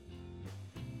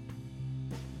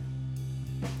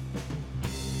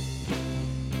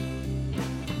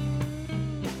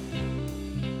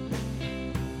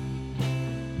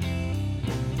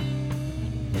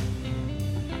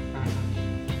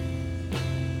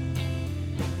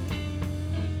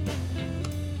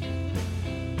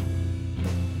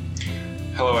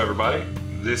Hello, everybody.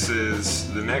 This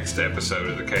is the next episode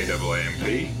of the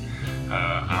KAAMP.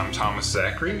 I'm Thomas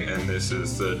Zachary, and this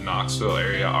is the Knoxville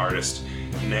Area Artist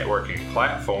Networking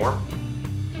Platform.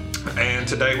 And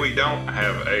today we don't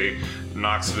have a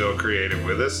Knoxville creative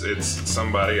with us. It's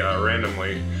somebody I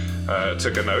randomly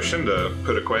took a notion to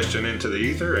put a question into the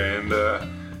ether, and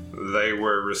they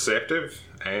were receptive.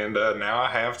 And now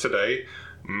I have today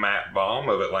Matt Baum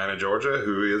of Atlanta, Georgia,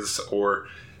 who is, or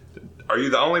are you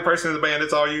the only person in the band?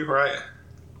 It's all you, right?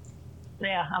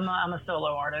 Yeah, I'm a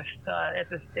solo artist at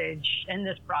this stage in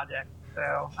this project.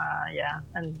 So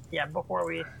before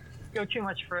we go too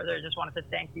much further, I just wanted to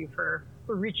thank you for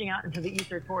reaching out into the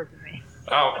ether towards me.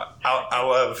 I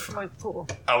love cool.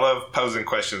 I love posing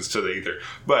questions to the ether.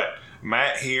 But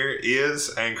Matt here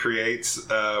is and creates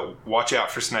Watch Out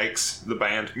for Snakes, the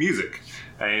band, music.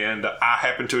 And I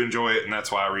happen to enjoy it, and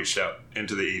that's why I reached out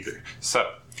into the ether.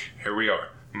 So here we are.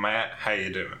 Matt, how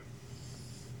you doing?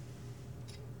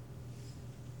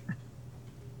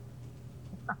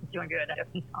 I'm doing good.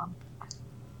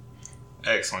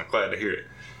 Excellent. Glad to hear it.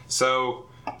 So,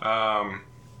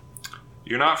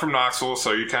 you're not from Knoxville,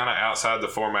 so you're kind of outside the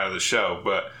format of the show,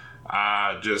 but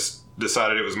I just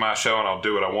decided it was my show and I'll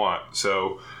do what I want.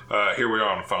 So, here we are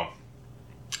on the phone.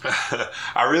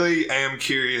 I really am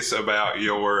curious about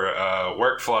your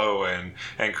workflow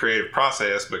and creative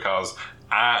process, because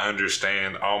I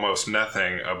understand almost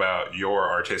nothing about your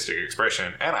artistic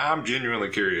expression, and I'm genuinely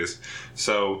curious.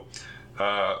 So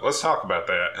let's talk about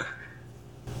that.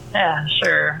 Yeah,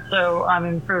 sure. So, I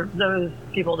mean, for those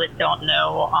people that don't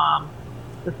know,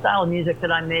 the style of music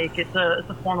that I make, it's a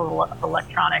form of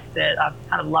electronics that I've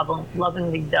kind of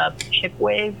lovingly dubbed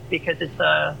chipwave, because it's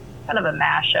a kind of a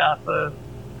mashup of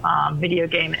video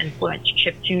game influenced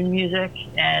chiptune music,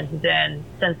 and then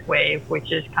synthwave,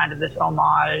 which is kind of this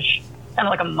homage, kind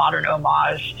of like a modern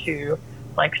homage to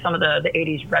like some of the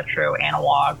 80s retro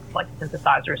analog like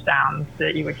synthesizer sounds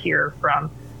that you would hear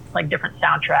from like different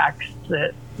soundtracks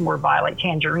that were by like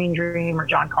Tangerine Dream or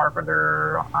John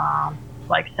Carpenter,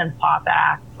 like synth pop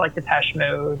acts like Depeche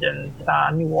Mode and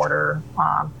New Order,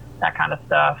 that kind of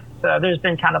stuff. So there's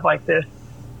been kind of like this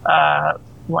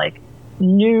like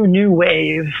new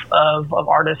wave of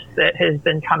artists that has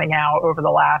been coming out over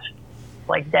the last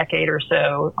like decade or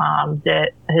so,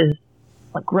 that has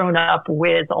like grown up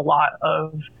with a lot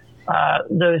of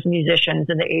those musicians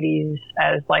in the 80s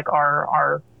as like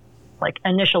our like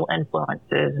initial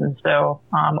influences. And so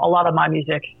a lot of my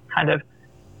music kind of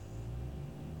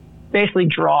basically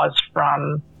draws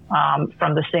from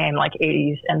the same like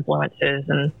 80s influences,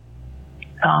 and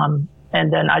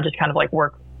then I just kind of like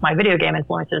work my video game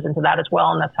influences into that as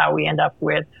well, and that's how we end up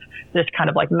with this kind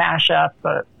of like mashup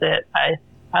that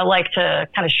I like to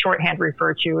kind of shorthand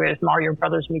refer to as Mario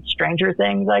Brothers meets Stranger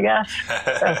Things, I guess.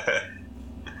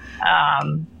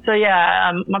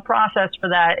 My process for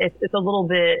that, it's a little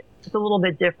bit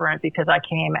different, because I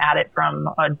came at it from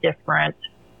a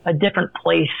different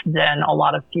place than a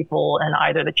lot of people in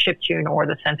either the chiptune or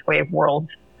the synthwave world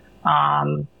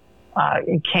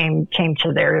came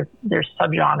to their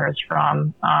subgenres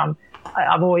from.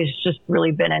 I've always just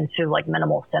really been into like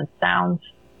minimal synth sounds,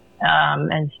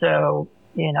 and so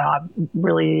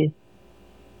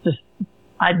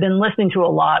I've been listening to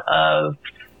a lot of.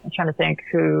 I'm trying to think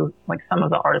who like some of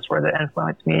the artists were that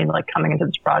influenced me like coming into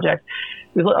this project.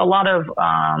 There's a lot of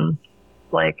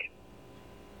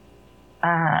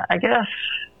I guess.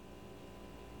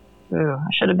 Ooh, I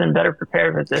should have been better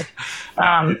prepared with this.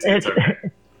 I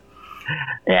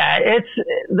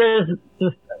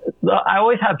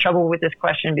always have trouble with this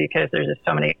question because there's just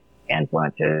so many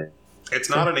influences. It's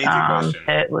not an easy question.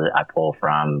 I pull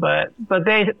from, but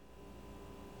I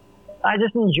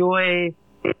just enjoy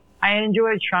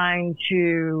trying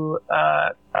to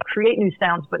create new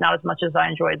sounds, but not as much as I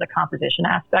enjoy the composition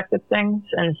aspect of things.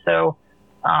 And so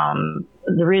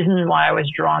the reason why I was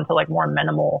drawn to like more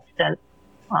minimal synth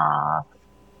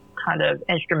kind of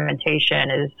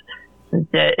instrumentation is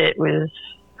that it was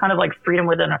kind of like freedom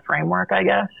within a framework, I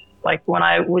guess. Like when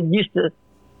I used to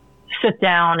sit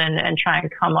down and try and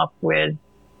come up with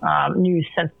new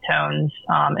synth tones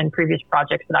in previous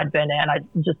projects that I'd been in, I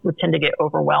just would tend to get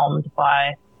overwhelmed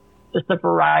by just the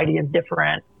variety of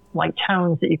different like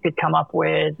tones that you could come up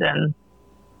with, and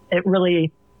it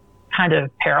really kind of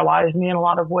paralyzed me in a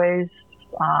lot of ways.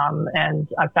 And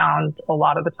I found a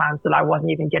lot of the times that I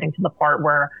wasn't even getting to the part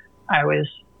where I was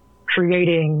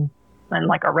creating and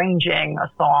like arranging a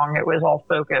song. It was all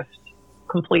focused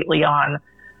completely on,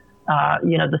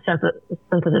 the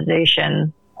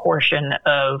synthesization portion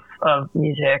of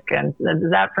music. And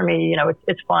that for me,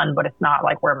 it's fun, but it's not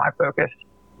like where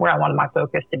I wanted my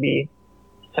focus to be.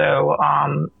 So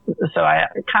I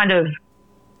kind of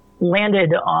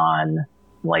landed on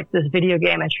like this video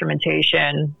game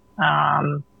instrumentation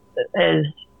as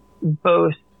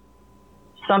both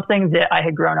something that I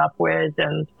had grown up with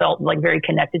and felt like very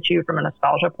connected to from a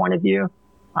nostalgia point of view,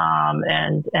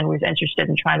 and was interested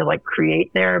in trying to like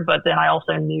create there. But then I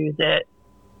also knew that,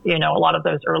 a lot of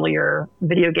those earlier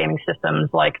video gaming systems,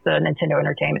 like the Nintendo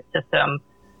Entertainment System,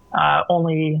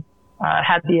 only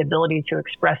had the ability to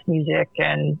express music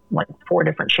in like 4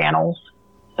 different channels.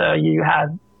 So you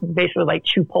have basically like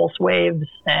 2 pulse waves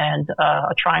and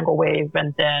a triangle wave,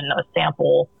 and then a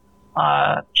sample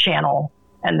channel,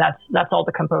 and that's all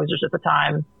the composers at the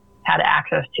time had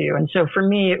access to. And so for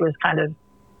me, it was kind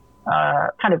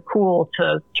of cool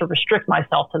to restrict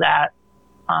myself to that,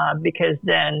 because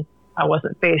then I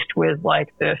wasn't faced with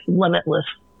like these limitless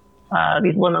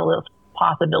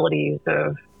possibilities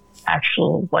of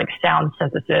actual like sound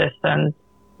synthesis, and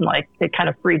like it kind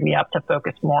of freed me up to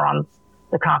focus more on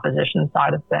the composition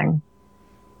side of things.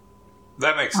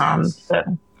 That makes sense.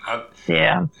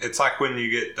 Yeah. It's like when you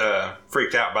get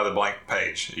freaked out by the blank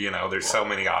page, there's so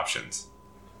many options.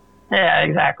 Yeah,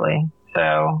 exactly.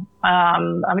 So,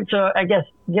 so I guess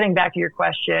getting back to your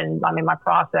question, my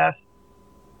process,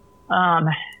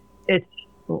 it's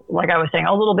like I was saying,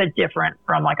 a little bit different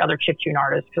from like other chiptune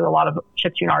artists, because a lot of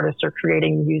chiptune artists are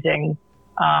creating using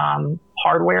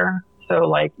hardware. So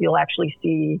like you'll actually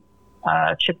see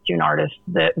chiptune artists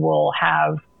that will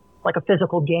have like a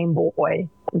physical Game Boy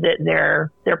that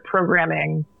they're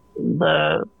programming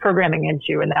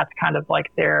into, and that's kind of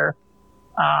like their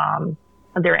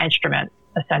instrument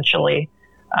essentially.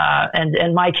 And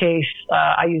in my case,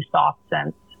 I use soft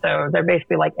synths, so they're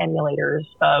basically like emulators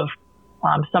of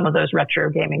some of those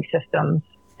retro gaming systems.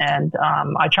 And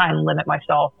I try and limit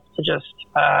myself to just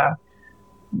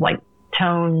like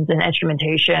tones and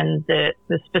instrumentation that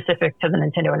is specific to the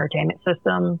Nintendo Entertainment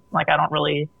System. Like I don't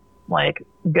really like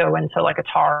go into like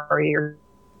Atari or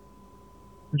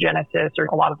Genesis or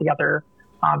a lot of the other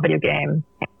video game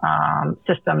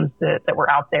systems that were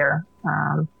out there.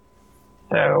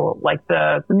 So like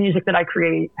the music that I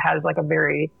create has like a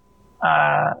very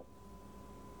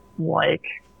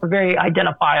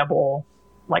identifiable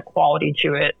like quality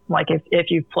to it. Like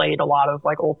if you've played a lot of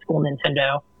like old school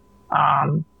Nintendo,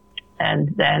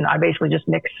 and then I basically just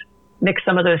mix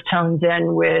some of those tones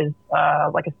in with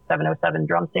like a 707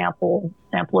 drum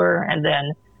sampler, and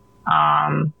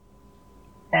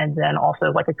then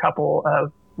also like a couple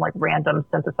of like random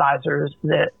synthesizers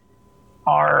that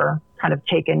are kind of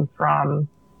taken from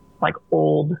like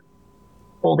old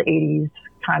 80s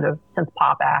kind of synth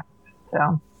pop acts.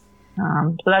 So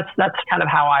that's kind of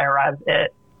how I arrive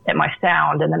at my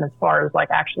sound. And then as far as like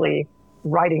actually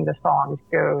writing the songs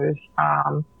goes,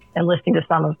 and listening to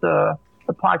some of the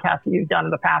podcasts that you've done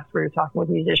in the past where you're talking with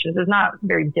musicians is not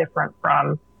very different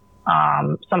from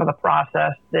some of the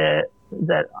process that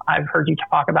I've heard you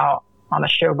talk about on the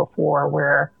show before,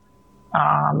 where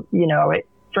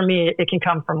for me it can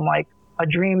come from like a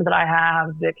dream that I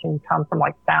have. It can come from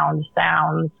like found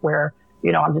sounds where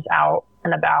I'm just out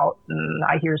and about and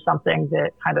I hear something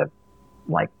that kind of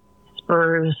like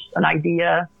spurs an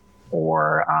idea,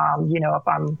 or if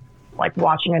I'm like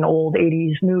watching an old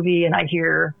 80s movie and I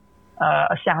hear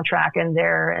a soundtrack in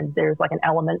there and there's like an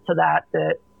element to that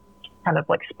kind of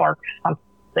like sparks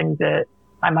something that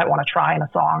I might want to try in a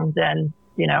song, then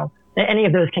any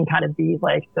of those can kind of be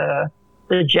like the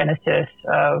genesis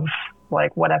of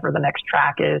like whatever the next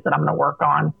track is that I'm going to work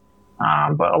on.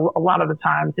 But a lot of the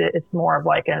times it's more of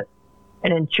like an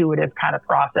intuitive kind of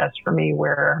process for me,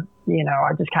 where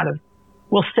I just kind of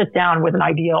will sit down with an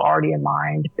idea already in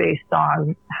mind based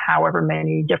on however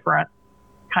many different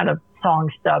kind of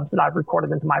song stubs that I've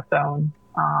recorded into my phone,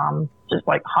 just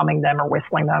like humming them or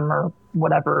whistling them or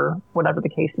whatever the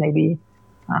case may be.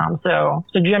 So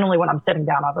generally when I'm sitting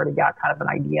down, I've already got kind of an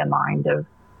idea in mind of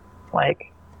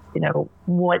like,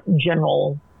 what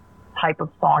general type of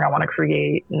song I want to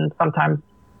create. And sometimes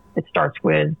it starts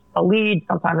with a lead.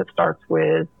 Sometimes it starts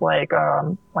with like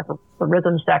a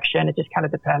rhythm section. It just kind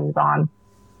of depends on,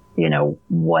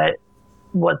 what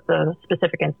the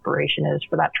specific inspiration is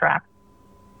for that track.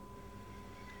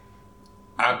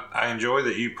 I enjoy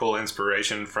that you pull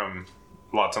inspiration from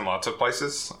lots and lots of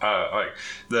places. Like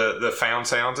the found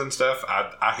sounds and stuff,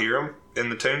 I hear them in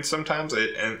the tunes sometimes.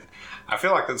 And I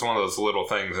feel like that's one of those little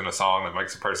things in a song that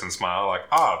makes a person smile. Like,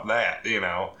 that,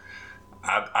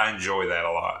 I enjoy that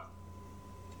a lot.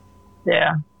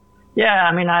 Yeah.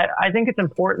 Yeah. I think it's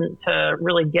important to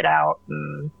really get out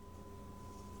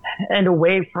and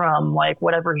away from like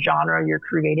whatever genre you're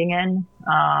creating in,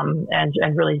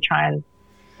 and really try and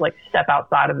like step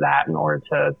outside of that in order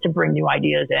to bring new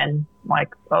ideas in. Like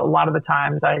a lot of the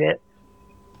times I get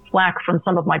flack from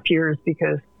some of my peers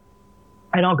because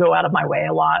I don't go out of my way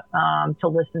a lot to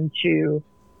listen to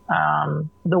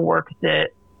the work that,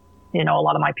 you know, a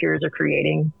lot of my peers are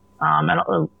creating.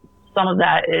 And some of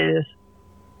that is,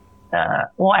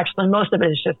 well, actually, most of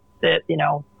it is just that, you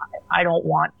know, I don't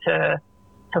want to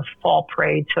fall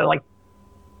prey to like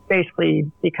basically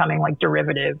becoming like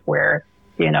derivative where,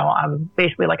 you know, I'm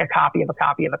basically like a copy of a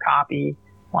copy of a copy.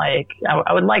 Like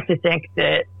I would like to think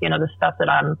that, you know, the stuff that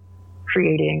I'm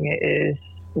creating is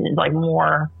like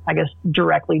more, I guess,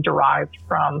 directly derived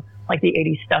from like the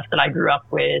 80s stuff that I grew up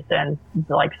with and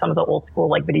like some of the old school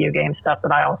like video game stuff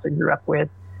that I also grew up with.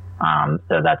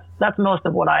 So that's most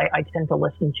of what I tend to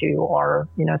listen to are,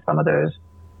 you know, some of those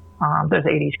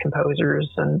 80s composers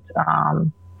and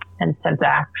synth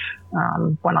acts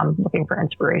when I'm looking for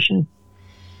inspiration.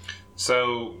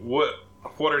 So what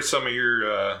are some of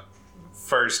your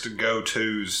first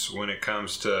go-tos when it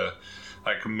comes to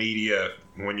like media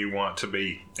when you want to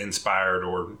be inspired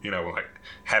or, you know, like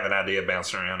have an idea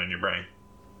bouncing around in your brain?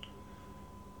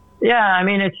 Yeah, I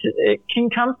mean, it can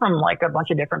come from like a bunch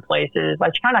of different places. I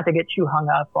try not to get too hung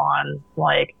up on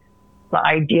like the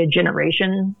idea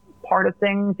generation part of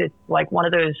things. It's like one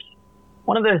of those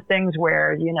things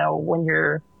where, you know, when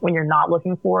you're not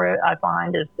looking for it, I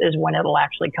find is when it'll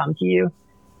actually come to you.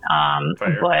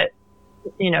 But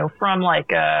you know, from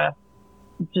like a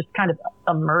just kind of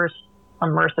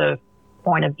immersive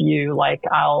point of view, like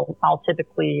I'll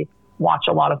typically watch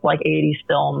a lot of like 80s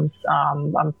films.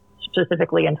 I'm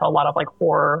specifically into a lot of like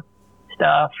horror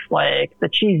stuff. Like the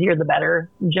cheesier the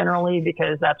better generally,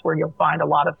 because that's where you'll find a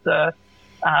lot of the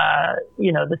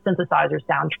you know, the synthesizer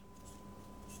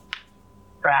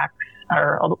soundtracks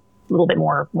are a little bit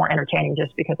more entertaining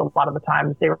just because a lot of the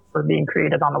times they were being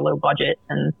created on a low budget,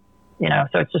 and you know,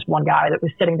 so it's just one guy that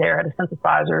was sitting there at a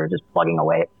synthesizer just plugging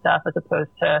away at stuff, as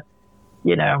opposed to,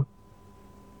 you know,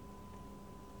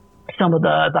 some of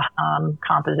the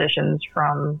compositions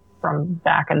from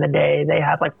back in the day. They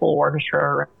had like full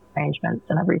orchestra arrangements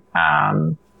and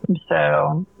everything.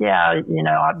 So yeah, you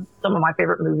know, some of my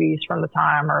favorite movies from the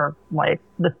time are like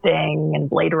The Thing and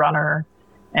Blade Runner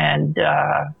and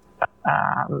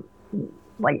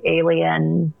like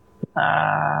Alien.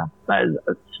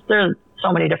 There's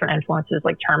so many different influences,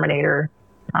 like Terminator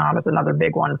is another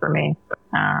big one for me.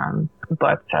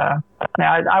 But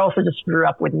I also just grew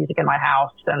up with music in my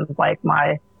house, and like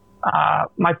my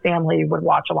family would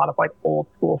watch a lot of like old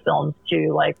school films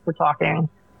too. Like we're talking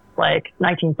like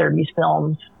 1930s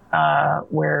films,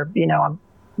 where, you know, I'm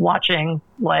watching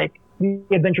like The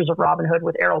Adventures of Robin Hood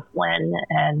with Errol Flynn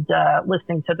and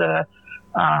listening to the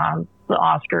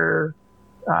Oscar.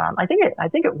 I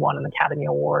think it won an Academy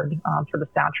Award for the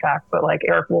soundtrack, but like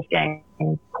Eric Wolfgang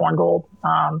Korngold,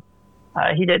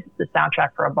 he did the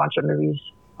soundtrack for a bunch of movies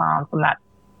from that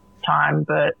time.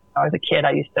 But as a kid,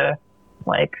 I used to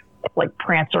like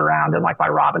prance around in like my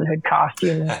Robin Hood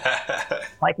costume,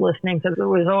 like listening to. There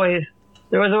was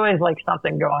always like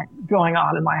something going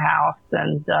on in my house,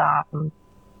 and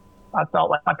I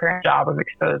felt like my parents' job was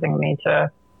exposing me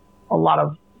to a lot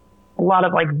of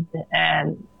like,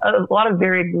 and a lot of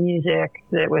varied music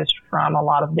that was from a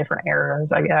lot of different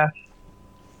eras, I guess.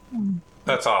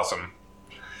 That's awesome.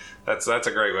 That's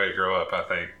a great way to grow up, I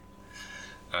think.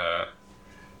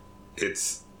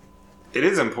 It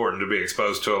is important to be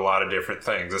exposed to a lot of different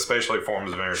things, especially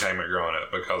forms of entertainment growing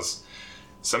up, because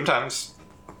sometimes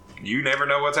you never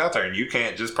know what's out there, and you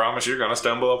can't just promise you're going to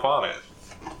stumble upon it.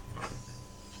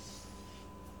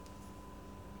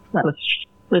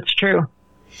 That's true.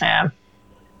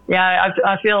 Yeah,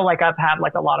 I feel like I've had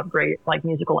like a lot of great like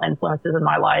musical influences in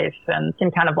my life, and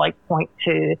can kind of like point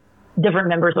to different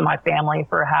members of my family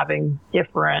for having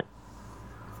different,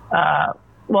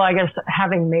 well, I guess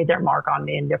having made their mark on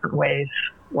me in different ways.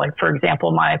 Like, for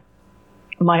example, my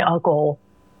uncle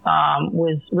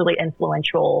was really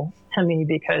influential to me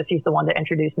because he's the one that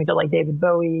introduced me to like David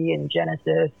Bowie and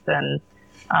Genesis, and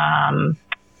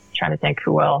trying to think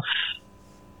who else.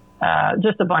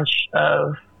 Just a bunch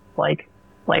of like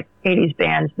 80s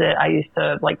bands that I used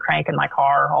to like crank in my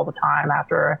car all the time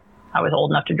after I was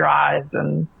old enough to drive.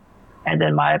 And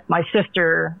then my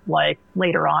sister, like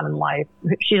later on in life,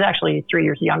 she's actually 3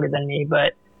 years younger than me,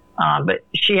 but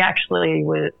she actually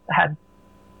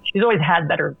she's always had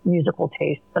better musical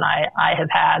taste than I have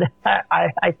had,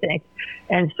 I think.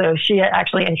 And so she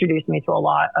actually introduced me to a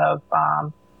lot of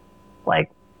kind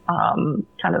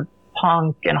of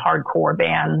punk and hardcore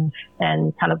bands,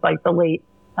 and kind of like the late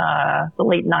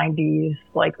 90s,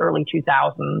 like early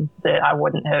 2000s, that I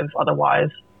wouldn't have otherwise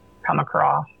come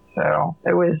across. So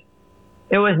it was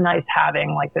it was nice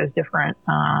having like those different,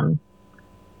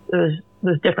 those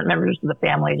different members of the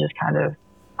family just kind of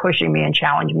pushing me and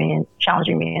challenging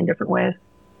me in different ways.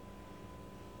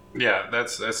 Yeah,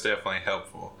 that's definitely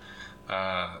helpful.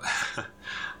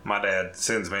 My dad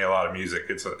sends me a lot of music.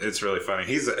 It's really funny.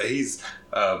 He's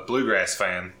a bluegrass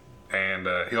fan, and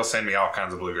he'll send me all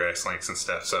kinds of bluegrass links and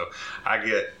stuff. So I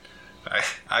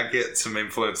get some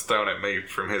influence thrown at me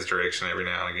from his direction every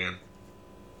now and again.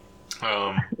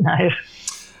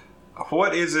 Nice.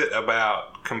 What is it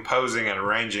about composing and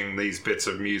arranging these bits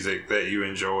of music that you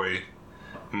enjoy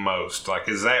most? Like,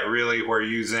 is that really where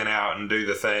you zen out and do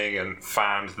the thing and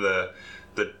find the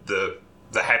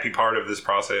happy part of this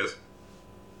process?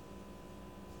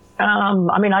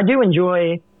 I mean, I do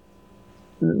enjoy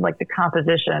like the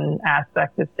composition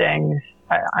aspect of things.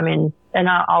 I mean, and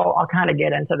I'll kind of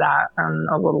get into that in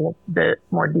a little bit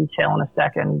more detail in a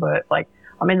second. But like,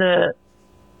 I mean, the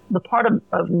part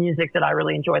of music that I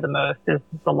really enjoy the most is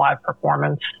the live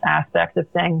performance aspect of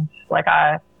things. Like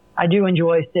I do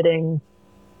enjoy sitting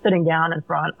down in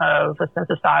front of a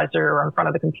synthesizer or in front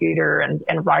of the computer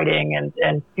and writing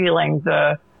and feeling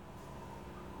the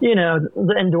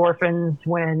endorphins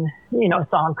when, a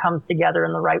song comes together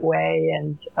in the right way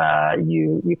and,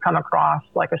 you come across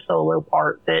like a solo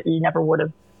part that you never would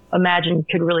have imagined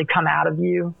could really come out of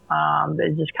you.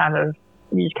 You just kind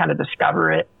of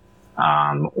discover it.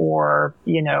 Or,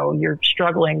 you're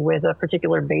struggling with a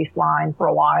particular bass line for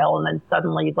a while and then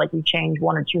suddenly like you change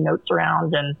one or two notes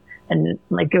around and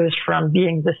like goes from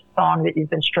being this song that you've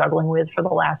been struggling with for the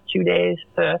last 2 days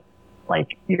to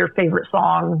like your favorite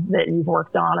song that you've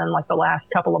worked on in like the last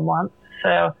couple of months.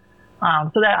 So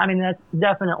that, I mean, that's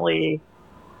definitely,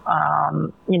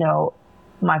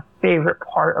 my favorite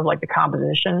part of like the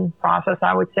composition process,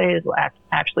 I would say, is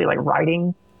actually like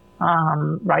writing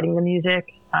the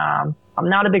music. I'm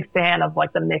not a big fan of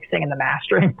like the mixing and the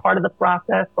mastering part of the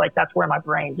process. Like that's where my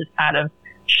brain just kind of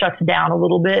shuts down a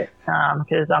little bit,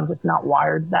 because I'm just not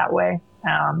wired that way.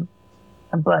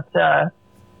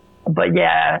 But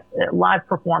yeah, live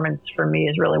performance for me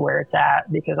is really where it's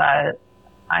at because I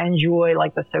enjoy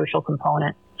like the social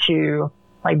component to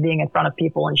like being in front of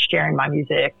people and sharing my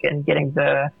music and getting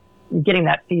that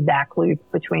feedback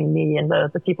loop between me and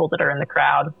the people that are in the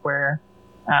crowd where,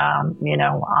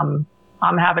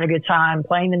 I'm having a good time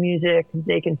playing the music.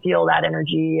 They can feel that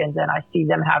energy. And then I see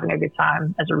them having a good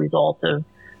time as a result of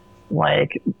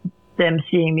like them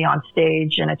seeing me on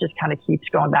stage, and it just kind of keeps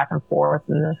going back and forth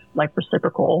in this like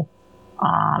reciprocal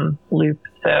loop.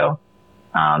 So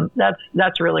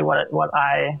that's really what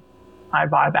I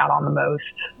vibe out on the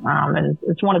most, and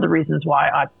it's one of the reasons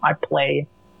why I play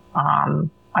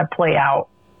out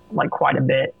like quite a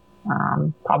bit,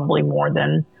 probably more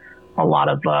than a lot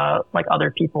of like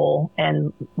other people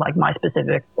and like my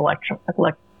specific electronic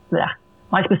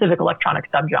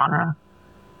subgenre.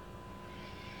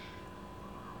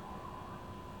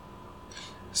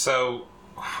 So,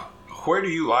 where do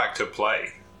you like to play?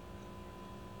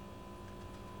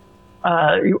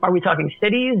 Are we talking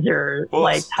cities or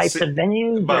like types of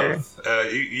venues? Both.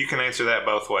 You can answer that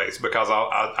both ways because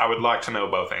I would like to know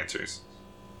both answers.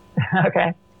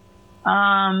 Okay.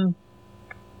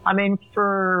 I mean,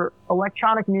 for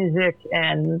electronic music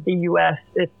in the U.S.,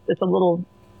 it's a little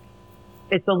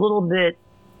bit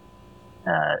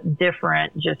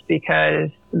different just because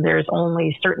there's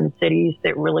only certain cities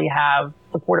that really have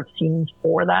supportive scenes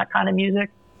for that kind of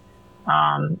music.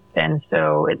 And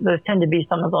so those tend to be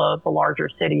some of the larger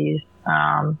cities.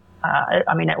 I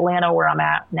mean, Atlanta, where I'm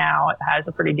at now, it has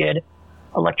a pretty good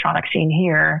electronic scene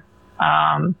here.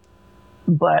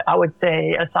 But I would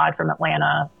say aside from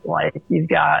Atlanta, like you've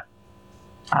got,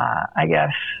 I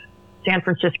guess San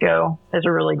Francisco is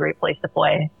a really great place to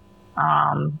play.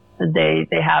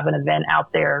 They have an event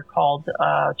out there called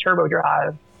Turbo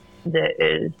Drive that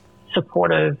is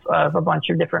supportive of a bunch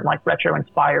of different like retro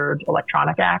inspired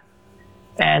electronic acts.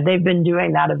 And they've been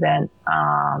doing that event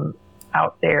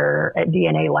out there at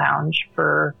DNA Lounge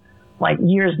for like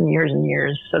years and years and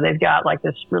years. So they've got like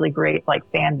this really great like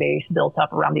fan base built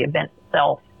up around the event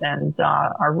itself, and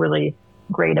are really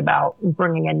great about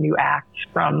bringing in new acts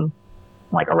from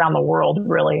like around the world,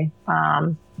 really.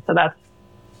 So that's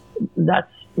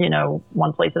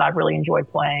one place that I've really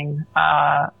enjoyed playing.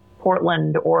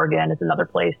 Portland, Oregon is another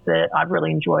place that I've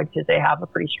really enjoyed because they have a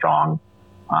pretty strong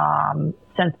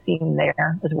synth scene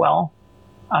there as well.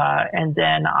 And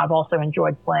then I've also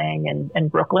enjoyed playing in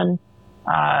Brooklyn,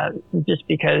 just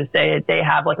because they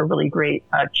have like a really great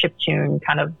chiptune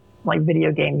kind of like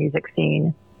video game music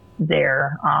scene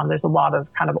there. There's a lot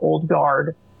of kind of old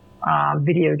guard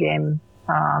video game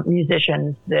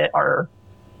musicians that are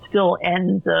still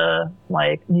in the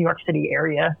like New York City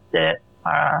area that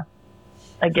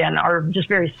again are just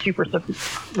very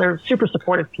they're super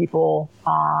supportive people.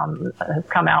 Have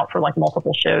come out for like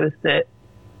multiple shows that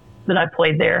I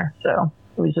played there. So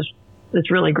it's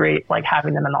really great like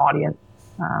having them in the audience.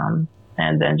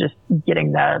 And then just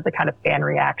getting the kind of fan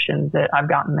reactions that I've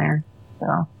gotten there.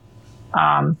 So,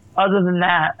 other than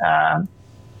that,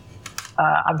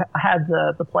 I've had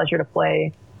the pleasure to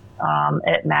play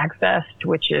at MagFest,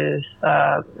 which is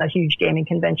a huge gaming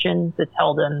convention that's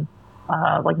held in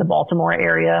like the Baltimore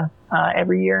area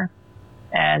every year,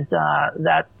 and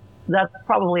that's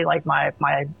probably like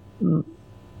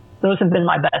those have been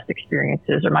my best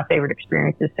experiences or my favorite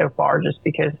experiences so far, just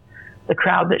because the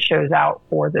crowd that shows out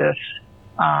for this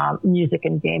music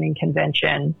and gaming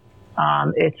convention,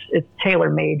 it's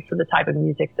tailor-made for the type of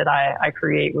music that I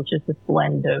create, which is this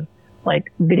blend of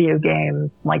like video games,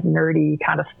 like nerdy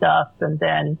kind of stuff, and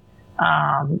then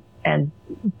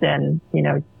you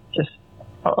know, just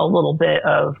a little bit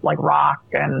of like rock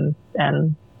and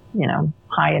you know,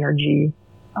 high energy.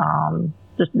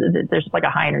 There's like a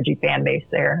high energy fan base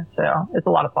there, so it's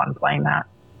a lot of fun playing that.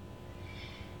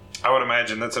 I would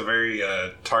imagine that's a very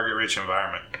target-rich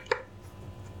environment.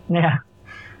 Yeah,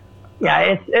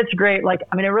 it's great. Like,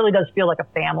 I mean, it really does feel like a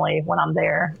family when I'm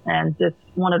there, and it's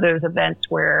one of those events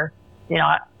where, you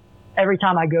know, every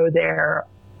time I go there,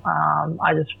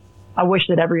 I wish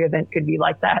that every event could be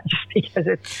like that, just because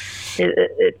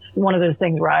it's one of those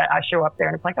things where I show up there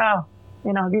and it's like, oh,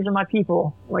 you know, these are my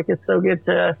people. Like, it's so good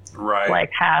to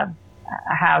like have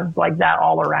like that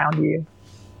all around you.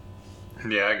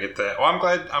 Yeah, I get that. Well,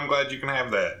 I'm glad you can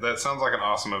have that. That sounds like an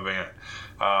awesome event.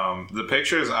 The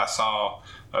pictures I saw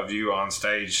of you on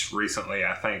stage recently,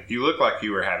 I think you look like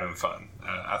you were having fun.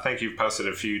 I think you've posted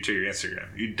a few to your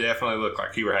Instagram. You definitely look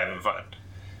like you were having fun.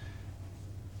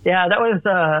 Yeah, that was,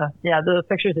 the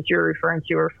pictures that you're referring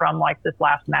to are from like this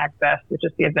last MagFest, which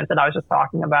is the event that I was just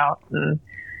talking about. And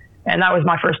that was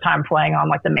my first time playing on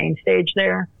like the main stage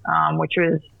there, which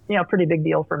was, you know, a pretty big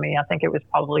deal for me. I think it was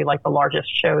probably like the largest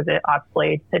show that I've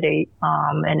played to date,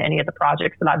 in any of the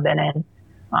projects that I've been in.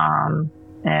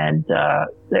 And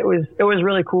it was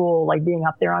really cool, like being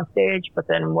up there on stage. But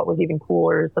then what was even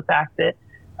cooler is the fact that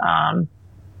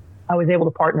I was able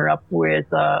to partner up with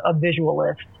a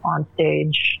visualist on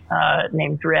stage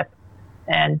named Drip,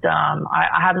 and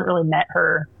I haven't really met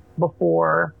her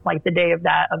before, like the day of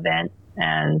that event,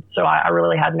 and so I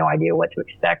really had no idea what to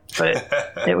expect. But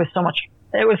it was so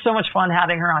much fun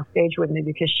having her on stage with me,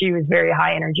 because she was very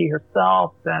high energy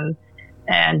herself, and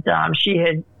she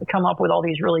had come up with all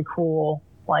these really cool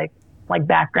like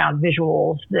background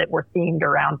visuals that were themed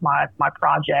around my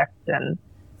project. And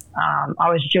I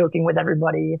was joking with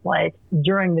everybody, like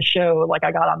during the show, like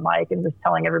I got on mic and was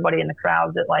telling everybody in the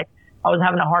crowd that like I was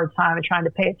having a hard time trying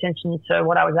to pay attention to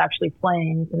what I was actually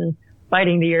playing, and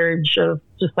fighting the urge of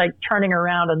just like turning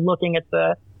around and looking at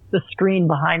the screen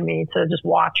behind me to just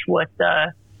watch what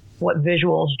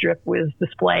visuals Drip was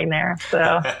displaying there.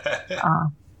 So,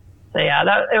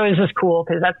 yeah, it was just cool,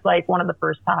 because that's like one of the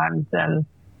first times in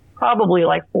probably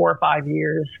like 4 or 5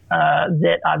 years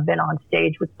that I've been on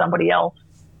stage with somebody else.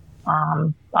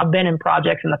 I've been in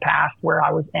projects in the past where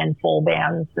I was in full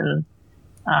bands, and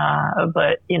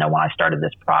but you know, when I started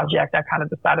this project, I kind of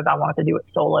decided I wanted to do it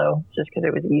solo, just because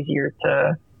it was easier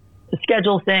to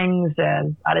schedule things,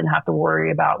 and I didn't have to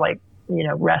worry about like, you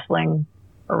know, wrestling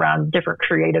around different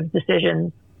creative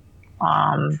decisions.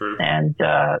 And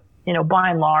you know, by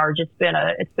and large, it's been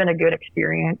a good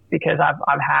experience, because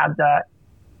I've had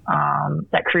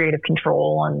that creative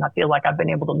control, and I feel like I've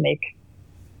been able to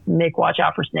make Watch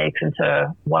Out for Snakes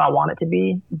into what I want it to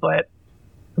be. But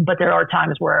there are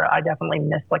times where I definitely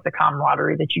miss like the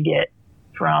camaraderie that you get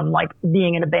from like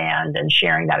being in a band and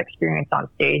sharing that experience on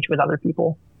stage with other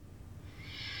people.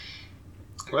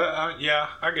 Well, yeah,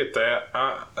 I get that.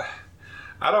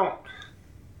 I don't,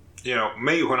 you know,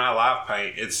 me, when I live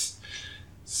paint, it's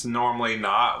normally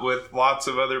not with lots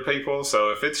of other people.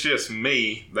 So if it's just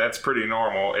me, that's pretty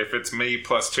normal. If it's me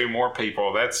plus 2 more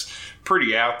people, that's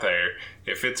pretty out there.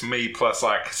 If it's me plus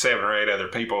like 7 or 8 other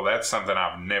people, that's something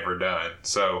I've never done.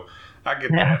 So I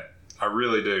get that. I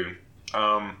really do.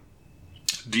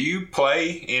 Do you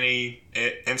play any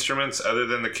instruments other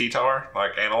than the guitar,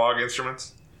 like analog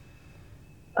instruments?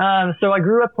 So I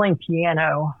grew up playing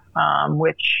piano,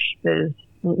 which is,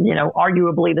 you know,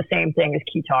 arguably the same thing as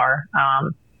guitar.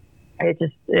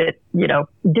 It you know,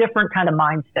 different kind of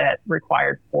mindset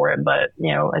required for it, but,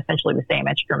 you know, essentially the same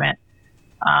instrument.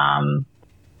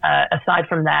 Aside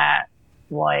from that,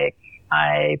 like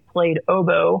I played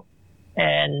oboe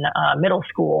in middle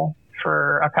school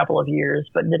for a couple of years,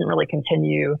 but didn't really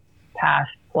continue past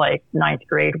like ninth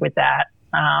grade with that.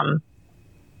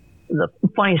 The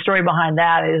funny story behind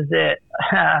that is that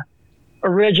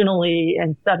originally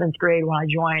in seventh grade when I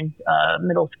joined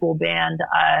middle school band,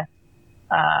 I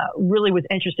really was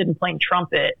interested in playing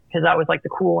trumpet because that was like the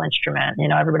cool instrument. You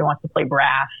know, everybody wants to play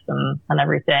brass and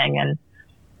everything. And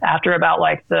after about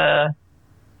like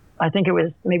I think it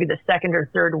was maybe the second or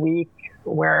third week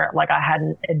where like I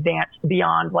hadn't advanced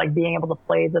beyond like being able to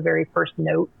play the very first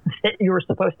note that you were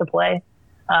supposed to play.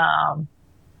 And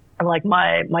like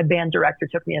my band director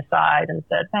took me aside and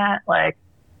said, Matt, like,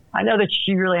 I know that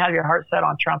you really have your heart set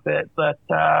on trumpet, but,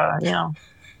 you know,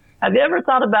 have you ever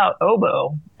thought about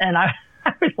oboe? And I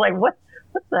was like, what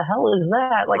the hell is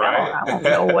that? Like, right. I don't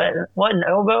know what an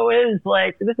oboe is.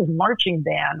 Like, this is marching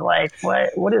band. Like,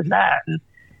 what is that?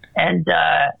 And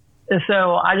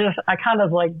so I kind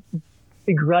of like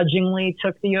begrudgingly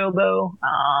took the oboe,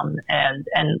 and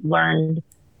learned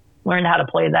how to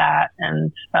play that.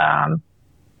 And,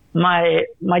 my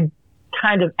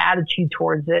kind of attitude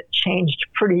towards it changed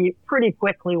pretty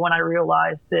quickly when I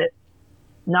realized that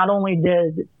not only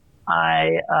did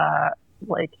I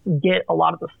like get a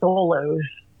lot of the solos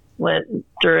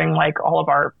during like all of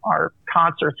our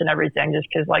concerts and everything, just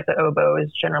because like the oboe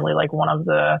is generally like one of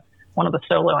the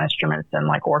solo instruments in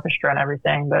like orchestra and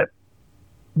everything.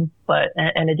 But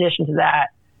in addition to that,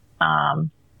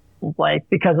 like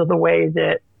because of the way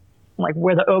that like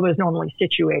where the oboe is normally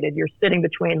situated, you're sitting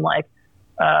between like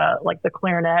the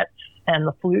clarinets and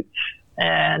the flutes,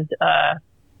 and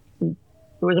there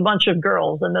was a bunch of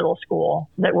girls in middle school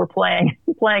that were playing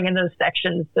in those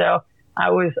sections. So I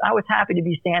was happy to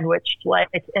be sandwiched like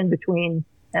in between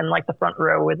and like the front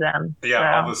row with them. Yeah, so,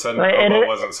 all of a sudden oboe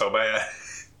wasn't so bad.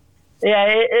 Yeah,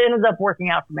 it ended up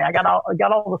working out for me. I got all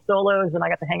the solos and I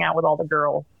got to hang out with all the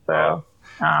girls. So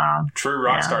true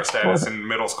rock star status in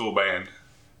middle school band.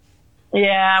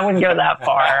 Yeah, I wouldn't go that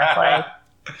far.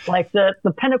 Like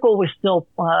the pinnacle was still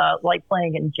like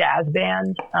playing in jazz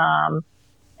band,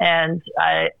 and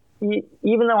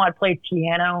even though I played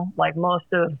piano, like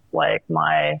most of like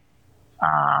my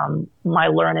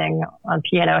learning on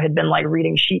piano had been like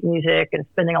reading sheet music and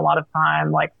spending a lot of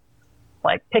time like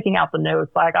picking out the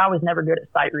notes. Like I was never good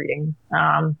at sight reading,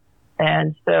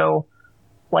 and so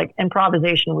like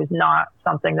improvisation was not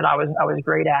something that I was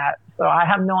great at. So I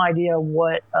have no idea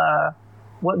what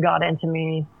got into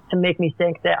me to make me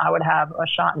think that I would have a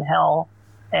shot in hell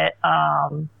at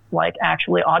like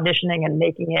actually auditioning and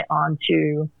making it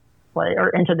onto like or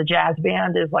into the jazz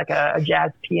band as like a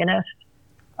jazz pianist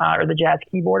or the jazz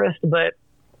keyboardist. But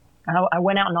I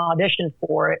went out and auditioned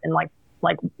for it and like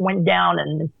went down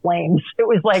in flames. It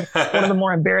was like one of the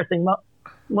more embarrassing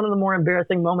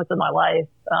moments of my life.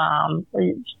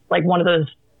 Like one of those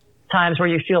times where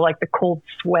you feel like the cold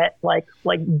sweat, like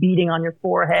beating on your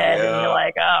forehead, and you're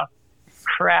like, oh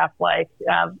crap. Like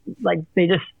they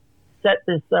just set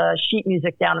this sheet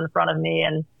music down in front of me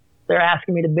and they're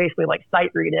asking me to basically like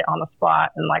sight read it on the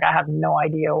spot. And like, I have no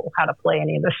idea how to play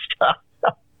any of this stuff.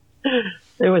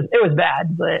 So it was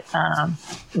bad, but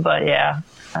yeah,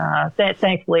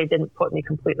 thankfully it didn't put me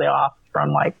completely off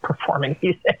from like performing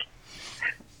music.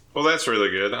 Well, that's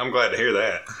really good. I'm glad to hear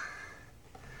that.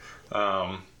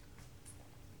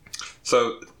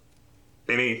 So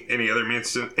any other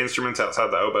instruments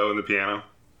outside the oboe and the piano?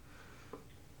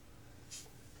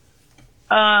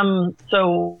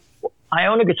 So I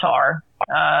own a guitar,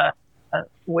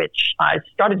 which I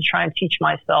started to try and teach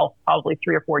myself probably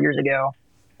 3 or 4 years ago,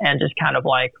 and just kind of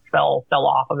like fell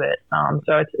off of it.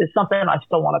 So it's something I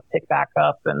still want to pick back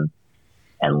up and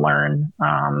learn.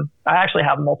 I actually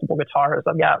have multiple guitars.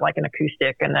 I've got like an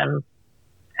acoustic and then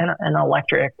an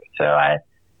electric. So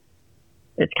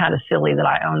it's kind of silly that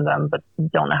I own them, but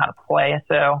don't know how to play.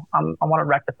 So I want to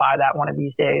rectify that one of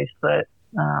these days. But,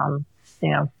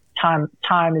 you know,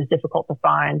 time is difficult to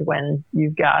find when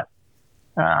you've got,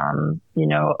 you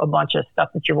know, a bunch of stuff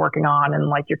that you're working on and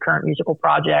like your current musical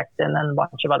project and then a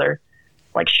bunch of other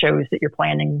like shows that you're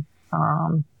planning,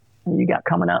 you got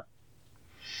coming up.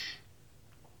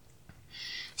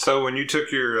 So when you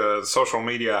took your social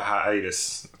media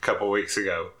hiatus a couple of weeks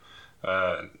ago,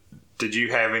 did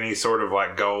you have any sort of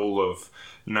like goal of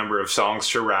number of songs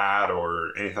to write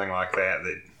or anything like that?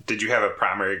 Did you have a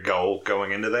primary goal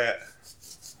going into that?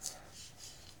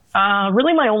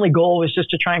 Really my only goal was just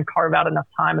to try and carve out enough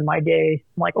time in my day,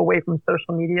 like away from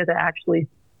social media, to actually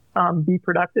be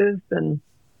productive and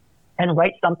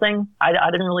write something.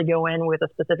 I didn't really go in with a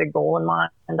specific goal in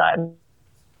mind. And I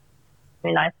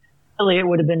mean, it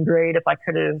would have been great if I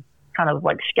could have kind of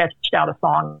like sketched out a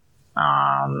song,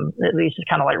 at least just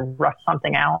kind of like rough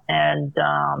something out. And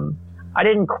I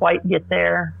didn't quite get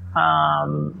there.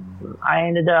 I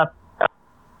ended up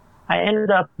I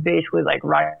ended up basically like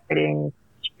writing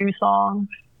 2 songs.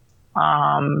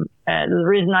 And the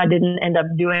reason I didn't end up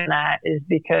doing that is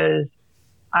because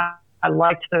I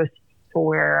liked those to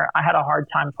where I had a hard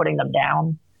time putting them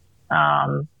down.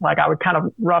 Like I would kind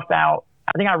of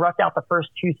I think I roughed out the first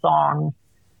 2 songs,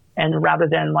 and rather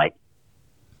than like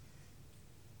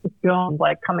going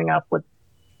like coming up with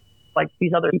like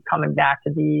these other, keep coming back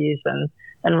to these and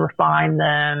refine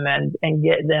them and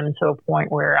get them to a point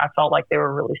where I felt like they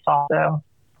were really solid.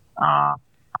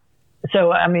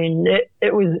 So I mean,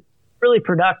 it was really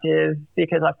productive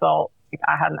because I felt like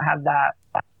I hadn't had that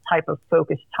type of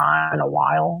focused time in a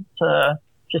while to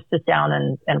just sit down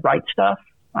and write stuff.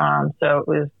 So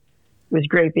it was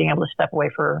great being able to step away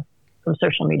from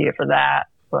social media for that.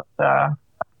 But,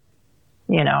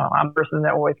 you know, I'm a person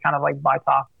that always kind of like bites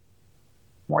off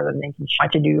more than thinking. My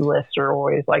to-do lists are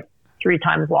always like 3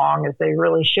 times long as they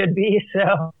really should be.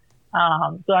 So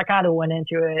I kind of went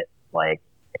into it like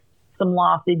some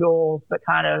lofty goals, but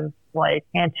kind of like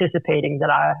anticipating that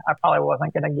I probably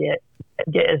wasn't going to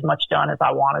get as much done as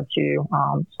I wanted to,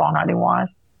 songwriting wise.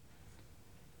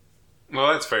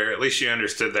 Well, that's fair. At least you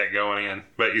understood that going in,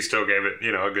 but you still gave it,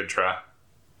 a good try.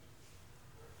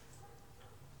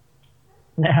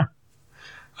 Yeah.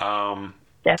 Yeah.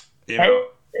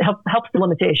 It helps the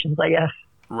limitations, I guess.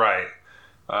 Right.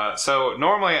 So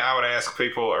normally I would ask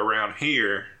people around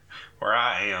here where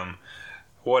I am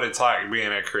what it's like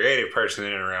being a creative person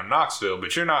in and around Knoxville,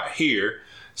 but you're not here.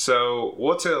 So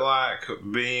what's it like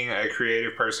being a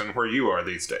creative person where you are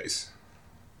these days?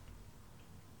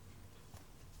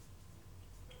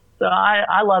 So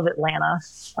I love Atlanta.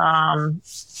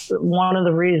 One of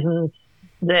the reasons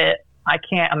that I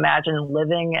can't imagine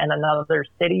living in another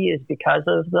city is because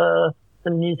of the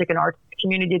music and art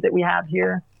community that we have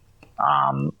here.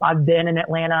 I've been in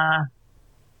Atlanta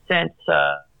since,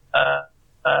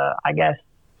 I guess,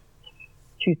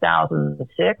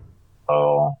 2006.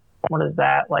 So what is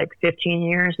that, like 15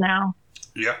 years now?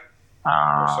 Yeah.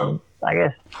 I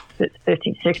guess it's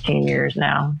 16 years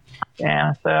now.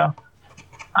 Yeah. So,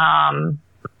 so I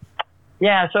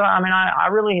mean, I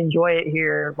really enjoy it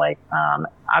here. Like,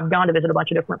 I've gone to visit a bunch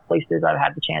of different places. I've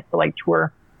had the chance to like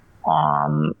tour,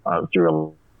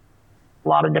 through a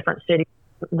lot of different cities.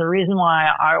 The reason why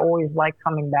I always like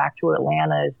coming back to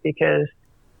Atlanta is because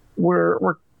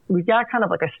we've got kind of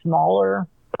like a smaller,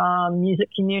 music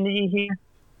community here.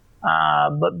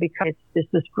 But because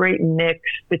it's this great mix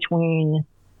between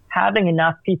having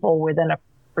enough people within a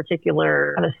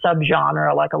particular kind of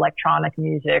subgenre like electronic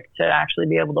music to actually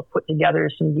be able to put together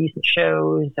some decent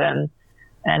shows and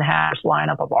have a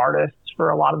lineup of artists for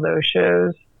a lot of those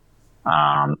shows.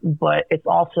 But it's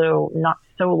also not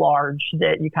so large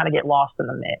that you kind of get lost in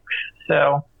the mix.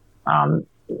 So,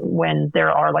 when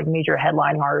there are like major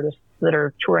headlining artists that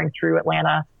are touring through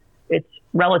Atlanta, it's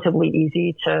relatively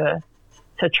easy to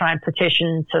try and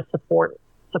petition to support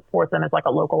them as like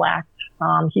a local act,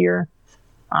 here.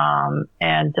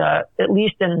 At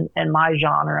least in my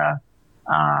genre,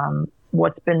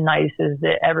 what's been nice is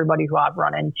that everybody who I've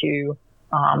run into,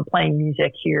 playing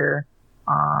music here,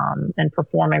 and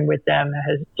performing with them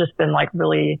has just been like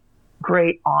really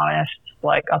great, honest,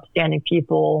 like upstanding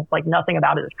people. Like nothing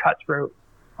about it is cutthroat.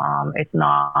 It's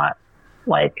not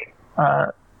like,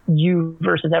 you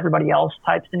versus everybody else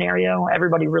type scenario.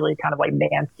 Everybody really kind of like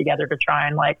bands together to try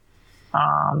and like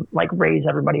raise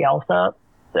everybody else up.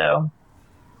 So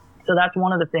that's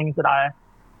one of the things that I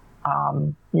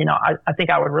think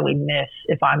I would really miss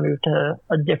if I moved to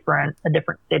a different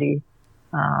city.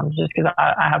 Just because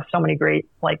I have so many great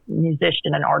like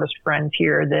musician and artist friends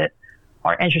here that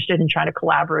are interested in trying to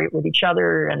collaborate with each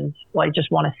other and like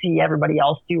just want to see everybody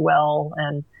else do well.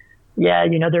 And yeah,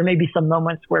 there may be some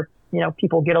moments where,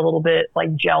 people get a little bit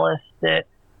like jealous that,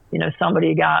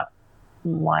 somebody got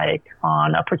like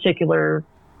on a particular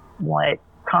like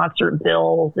concert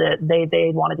bill that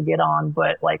they wanted to get on,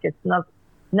 but like it's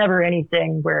never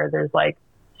anything where there's like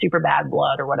super bad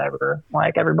blood or whatever.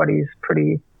 Like everybody's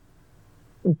pretty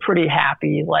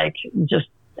happy. Like just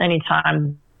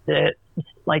anytime that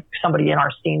like somebody in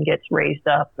our scene gets raised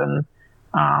up and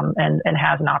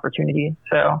has an opportunity.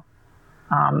 So,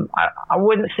 I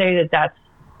wouldn't say that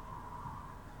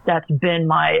that's been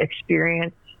my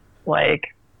experience, like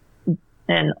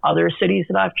in other cities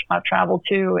that I've traveled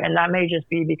to. And that may just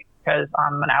be because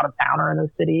I'm an out of towner in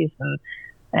those cities and,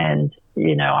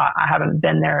 I haven't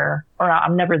been there or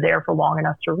I'm never there for long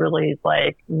enough to really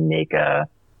like make a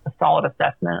solid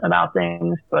assessment about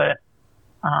things. But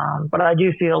I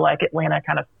do feel like Atlanta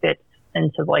kind of fits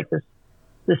into like this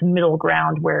middle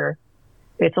ground where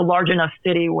it's a large enough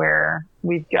city where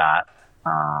we've got,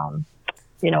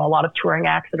 a lot of touring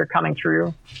acts that are coming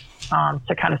through.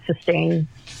 to kind of sustain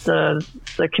the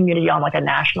community on like a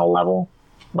national level.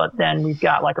 But then we've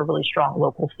got like a really strong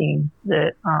local scene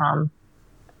that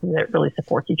really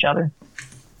supports each other.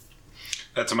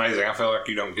 That's amazing. I feel like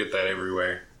you don't get that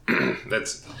everywhere.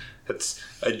 That's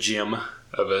a gem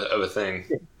of a thing.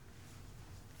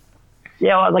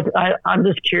 Yeah, like I'm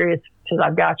just curious because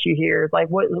I've got you here. Like,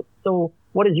 what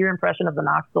is your impression of the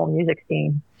Knoxville music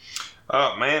scene?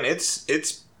 Oh man,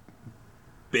 it's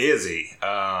busy.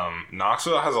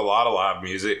 Knoxville has a lot of live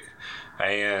music,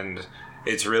 and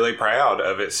it's really proud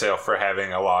of itself for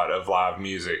having a lot of live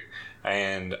music.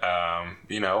 And,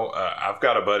 I've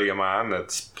got a buddy of mine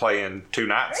that's playing 2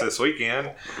 nights this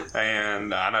weekend,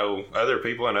 and I know other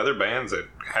people in other bands that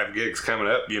have gigs coming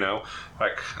up,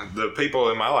 like the people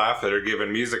in my life that are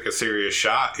giving music a serious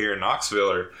shot here in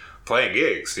Knoxville are playing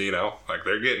gigs, like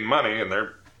they're getting money and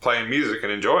they're playing music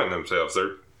and enjoying themselves.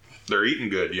 They're eating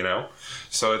good,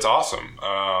 so it's awesome.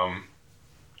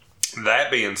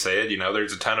 That being said,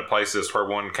 there's a ton of places where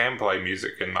one can play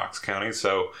music in Knox County.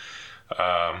 So,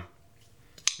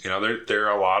 there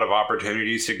are a lot of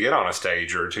opportunities to get on a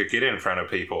stage or to get in front of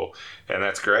people, and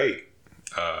that's great.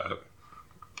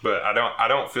 But I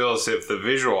don't feel as if the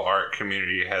visual art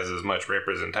community has as much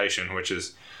representation, which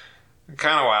is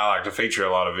kind of why I like to feature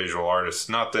a lot of visual artists.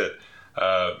 Not that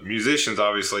musicians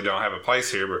obviously don't have a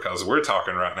place here, because we're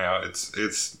talking right now.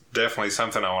 It's definitely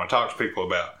something I want to talk to people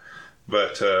about.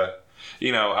 But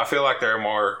I feel like there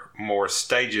are more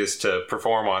stages to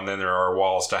perform on than there are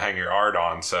walls to hang your art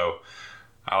on. So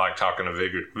I like talking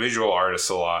to visual artists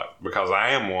a lot because I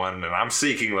am one and I'm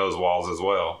seeking those walls as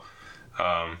well.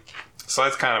 So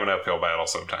that's kind of an uphill battle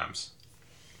sometimes.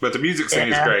 But the music scene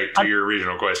is great, to your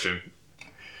original question.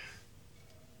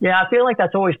 Yeah, I feel like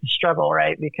that's always the struggle,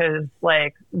 right? Because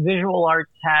like visual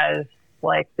arts has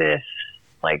like this,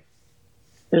 like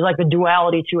there's like the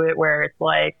duality to it where it's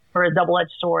like, or a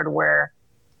double-edged sword where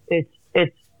it's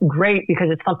great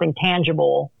because it's something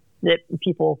tangible that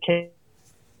people can,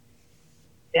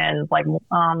 and like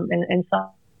in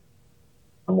some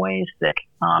ways sick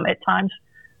at times,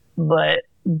 but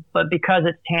because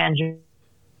it's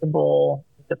tangible,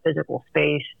 the physical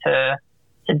space to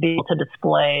be able to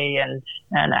display and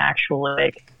actually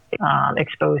like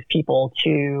expose people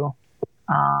to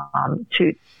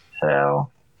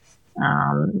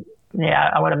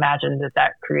I would imagine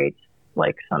that creates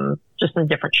like some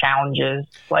different challenges.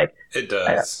 Like it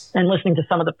does. And listening to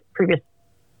some of the previous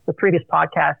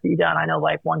podcasts that you've done, I know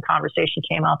like one conversation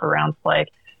came up around like,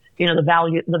 the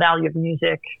value of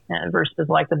music versus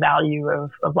like the value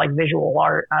of like visual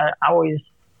art.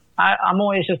 I'm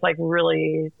always just like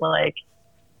really like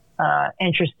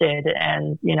interested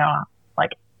and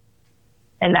like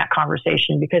in that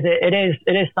conversation because it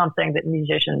is something that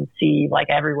musicians see like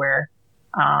everywhere.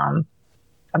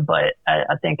 But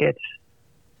I think it's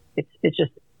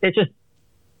just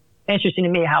interesting to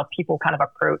me how people kind of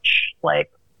approach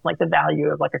like the value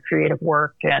of like a creative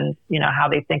work and how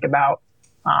they think about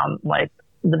like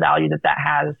the value that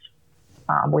has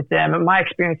with them. And my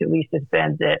experience at least has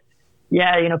been that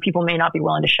people may not be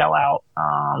willing to shell out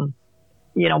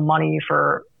money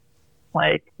for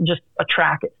like just a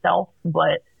track itself,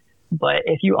 but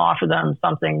if you offer them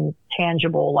something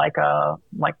tangible like a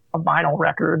vinyl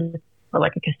record or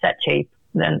like a cassette tape,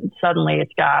 then suddenly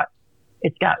it's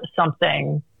got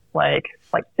something like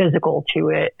physical to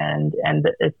it, and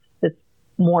it's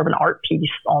more of an art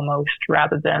piece almost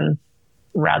rather than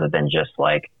just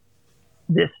like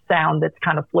this sound that's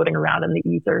kind of floating around in the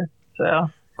ether. So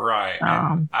right.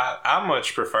 I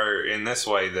much prefer in this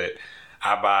way that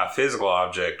I buy a physical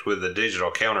object with a digital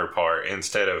counterpart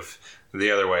instead of the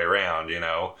other way around,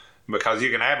 because you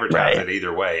can advertise it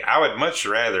either way. I would much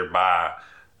rather buy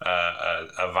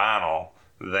a vinyl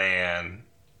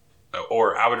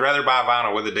or I would rather buy a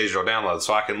vinyl with a digital download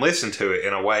so I can listen to it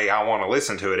in a way I want to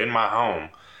listen to it in my home.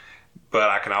 But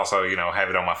I can also, have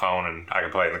it on my phone and I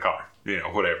can play it in the car,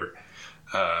 whatever.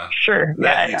 Sure.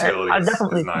 That utility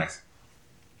is nice.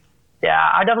 Yeah,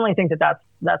 I definitely think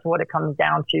that's what it comes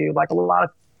down to. Like a lot of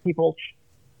people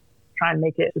try and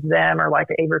make it them or like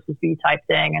an A versus B type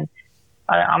thing. And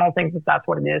I don't think that's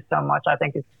what it is so much. I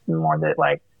think it's more that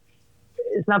like,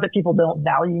 it's not that people don't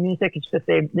value music. It's just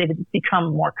they've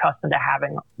become more accustomed to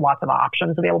having lots of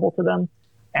options available to them.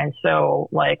 And so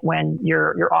like when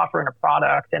you're offering a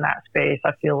product in that space,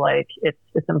 I feel like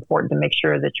it's important to make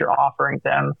sure that you're offering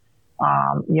them,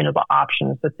 the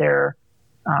options that they're,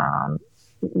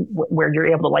 where you're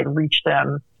able to like reach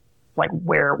them, like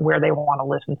where they want to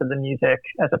listen to the music,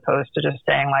 as opposed to just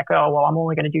saying like, oh, well, I'm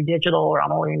only going to do digital, or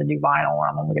I'm only going to do vinyl, or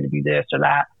I'm only going to do this or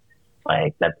that.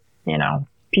 Like that,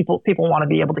 people want to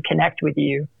be able to connect with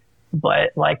you.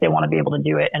 but like they want to be able to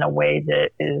do it in a way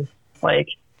that is like,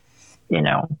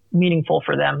 meaningful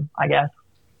for them, I guess.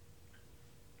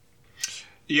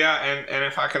 Yeah, and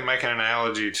if I can make an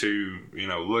analogy to,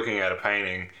 looking at a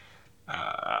painting,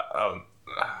 a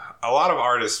lot of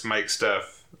artists make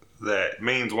stuff that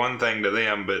means one thing to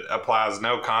them but applies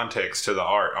no context to the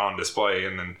art on display,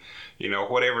 and then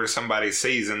whatever somebody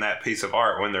sees in that piece of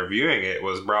art when they're viewing it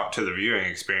was brought to the viewing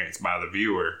experience by the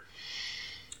viewer.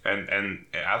 And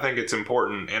I think it's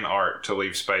important in art to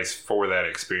leave space for that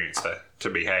experience to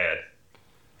be had.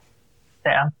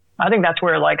 Yeah, I think that's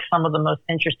where like some of the most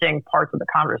interesting parts of the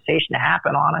conversation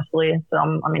happen, honestly. So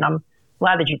I'm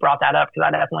glad that you brought that up, because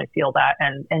I definitely feel that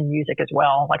in music as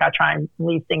well. Like I try and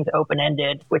leave things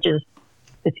open-ended, which is,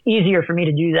 it's easier for me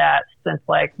to do that since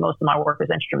like most of my work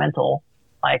is instrumental.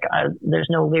 Like there's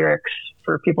no lyrics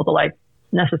for people to like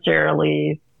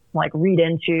necessarily like read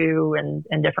into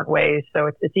in different ways. So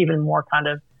it's even more kind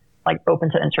of like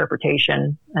open to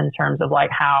interpretation in terms of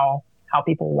like how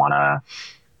people want to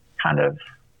kind of,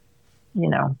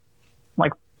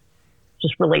 like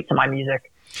just relate to my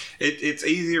music. It's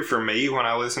easier for me when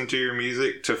I listen to your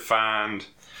music to find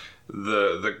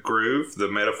the groove, the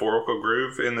metaphorical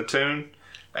groove in the tune.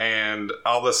 And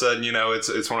all of a sudden,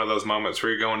 it's one of those moments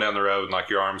where you're going down the road and like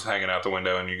your arm's hanging out the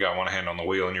window and you got one hand on the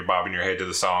wheel and you're bobbing your head to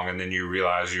the song, and then you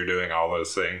realize you're doing all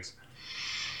those things.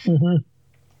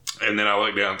 Mm-hmm. And then I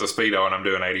look down at the speedo and I'm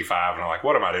doing 85 and I'm like,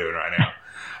 what am I doing right now?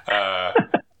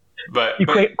 But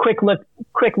quick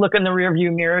look in the rear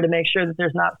view mirror to make sure that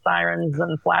there's not sirens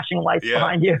and flashing lights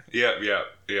behind you. Yeah,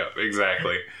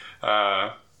 exactly.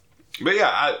 But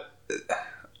yeah,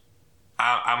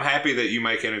 I'm happy that you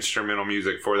make an instrumental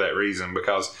music for that reason,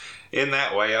 because in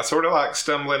that way I sort of like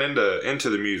stumbling into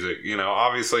the music.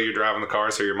 Obviously you're driving the car,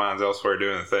 so your mind's elsewhere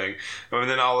doing the thing, and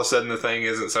then all of a sudden the thing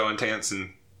isn't so intense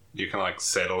and you can like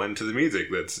settle into the music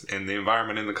that's in the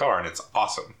environment in the car, and it's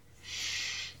awesome.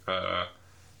 I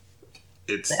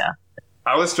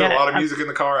listen to a lot of music in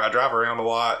the car. I drive around a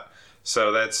lot,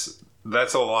 so that's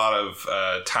a lot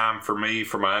of time for me,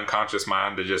 for my unconscious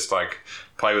mind, to just like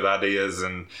play with ideas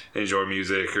and enjoy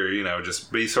music, or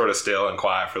just be sort of still and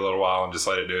quiet for a little while and just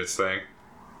let it do its thing.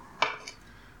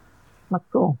 That's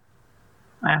cool.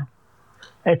 Yeah,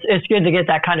 it's good to get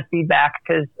that kind of feedback,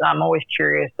 because I'm always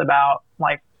curious about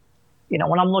like,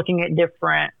 when I'm looking at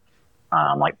different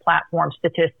like platform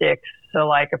statistics. So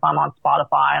like if I'm on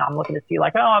Spotify and I'm looking to see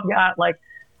like, oh, I've got like,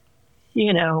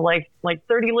 like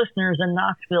 30 listeners in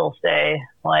Knoxville, say,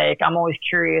 like, I'm always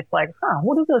curious, like,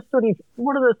 what are those 30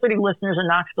 listeners in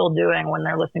Knoxville doing when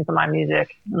they're listening to my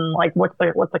music? And like, what's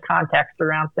the context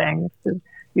around things? 'Cause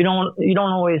you don't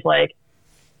always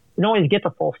get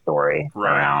the full story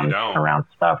around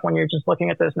stuff when you're just looking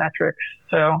at those metrics.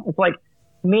 So it's like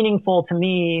meaningful to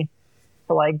me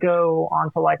to like go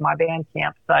onto like my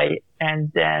Bandcamp site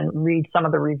and then read some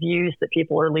of the reviews that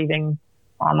people are leaving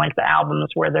on like the albums,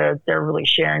 where they're really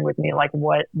sharing with me like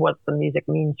what the music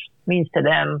means to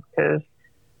them. Because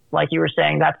like you were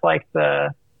saying, that's like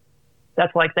the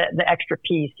extra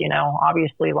piece,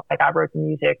 obviously like I wrote the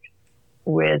music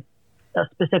with a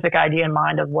specific idea in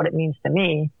mind of what it means to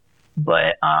me,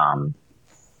 but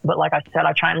like I said,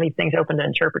 I try and leave things open to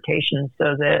interpretation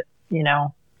so that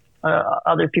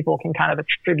other people can kind of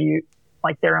attribute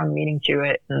like their own meaning to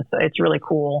it. And so it's really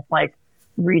cool like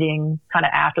reading kind of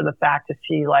after the fact to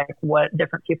see like what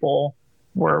different people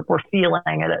were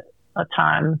feeling at a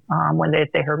time when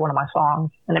they heard one of my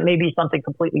songs. And it may be something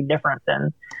completely different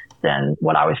than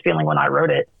what I was feeling when I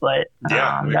wrote it, but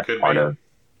that's part of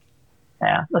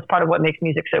what makes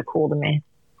music so cool to me.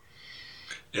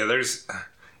 Yeah, there's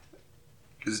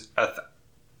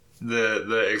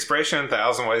the expression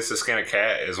 1,000 Ways to Skin a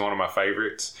Cat is one of my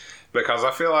favorites, because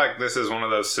I feel like this is one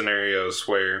of those scenarios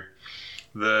where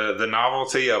the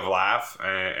novelty of life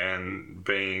and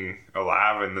being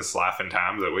alive in this life and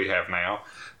time that we have now,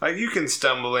 like you can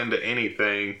stumble into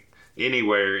anything,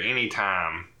 anywhere,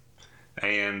 anytime.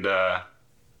 And I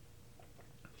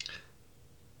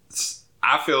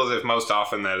feel as if most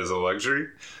often that is a luxury.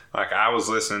 Like I was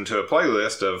listening to a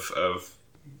playlist of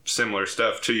similar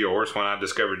stuff to yours when I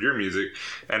discovered your music,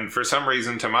 and for some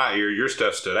reason to my ear your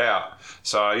stuff stood out.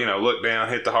 So I looked down,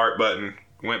 hit the heart button,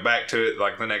 went back to it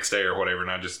like the next day or whatever,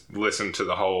 and I just listened to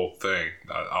the whole thing,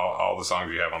 all the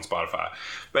songs you have on Spotify.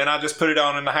 But I just put it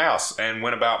on in the house and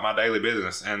went about my daily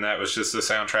business, and that was just the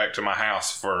soundtrack to my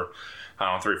house for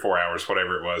 3-4 hours,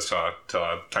 whatever it was, till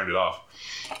I turned it off.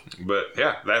 But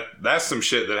yeah, that's some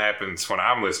shit that happens when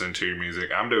I'm listening to your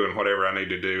music. I'm doing whatever I need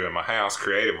to do in my house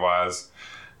creative wise,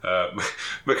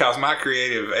 because my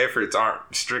creative efforts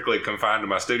aren't strictly confined to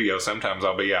my studio. Sometimes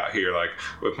I'll be out here like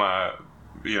with my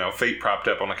feet propped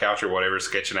up on the couch or whatever,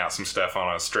 sketching out some stuff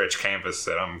on a stretch canvas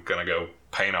that I'm gonna go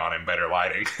paint on in better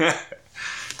lighting.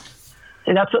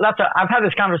 See, I've had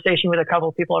this conversation with a couple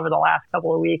of people over the last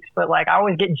couple of weeks, but like I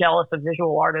always get jealous of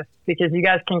visual artists because you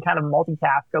guys can kind of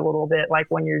multitask a little bit, like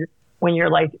when you're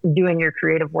like doing your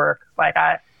creative work. Like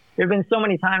there've been so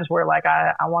many times where like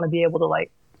I want to be able to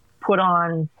like put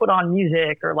on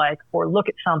music or look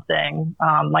at something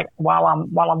like while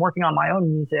I'm working on my own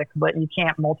music, but you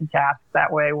can't multitask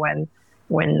that way when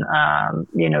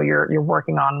you're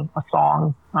working on a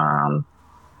song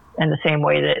in the same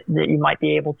way that you might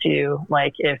be able to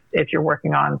like if you're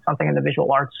working on something in the visual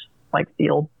arts like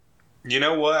field. You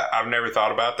know what? I've never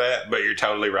thought about that, but you're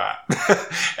totally right.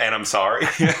 And I'm sorry.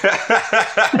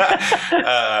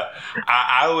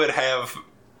 I would have,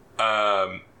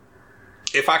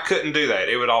 if I couldn't do that,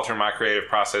 it would alter my creative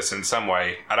process in some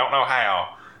way. I don't know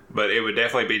how, but it would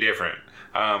definitely be different.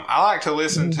 I like to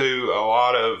listen to a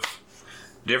lot of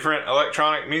different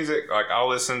electronic music. Like I'll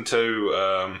listen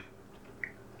to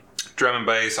drum and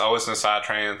bass, I'll listen to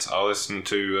psytrance, I'll listen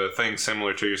to things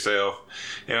similar to yourself.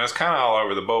 It's kind of all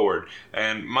over the board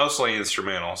and mostly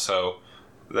instrumental. So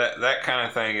that kind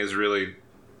of thing is really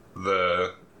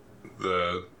the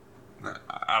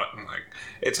I don't like.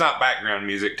 It's not background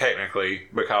music technically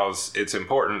because it's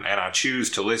important, and I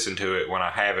choose to listen to it when I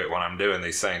have it when I'm doing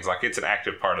these things. Like it's an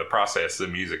active part of the process. The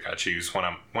music I choose when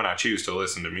I choose to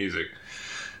listen to music.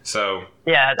 So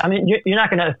yeah, I mean, you're not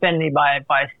going to offend me by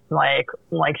like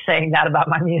saying that about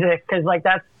my music, because like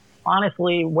that's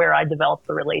honestly where I developed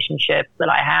the relationship that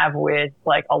I have with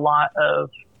like a lot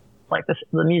of like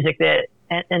the music that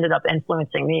ended up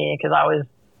influencing me, because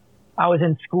I was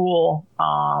in school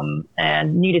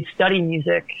and needed study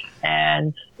music,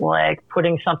 and like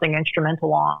putting something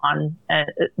instrumental on,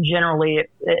 and generally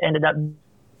it ended up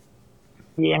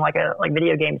being like a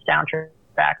video game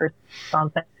soundtrack or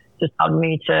something. Just allowed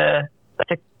me to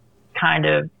kind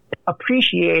of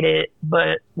appreciate it,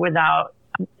 but without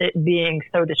it being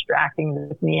so distracting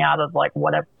with me out of like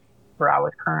whatever I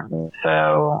was currently.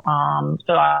 So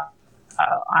I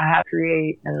had to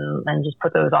create and just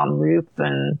put those on loop,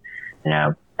 and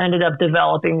ended up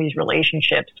developing these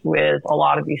relationships with a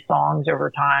lot of these songs over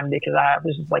time because I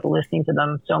was just like listening to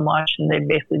them so much, and they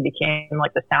basically became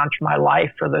like the soundtrack of my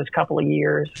life for those couple of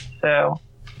years. So,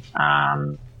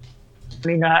 I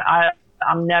mean,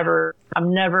 I'm never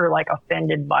like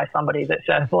offended by somebody that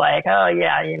says like, oh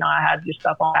yeah, I had your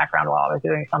stuff on background while I was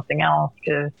doing something else,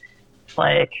 because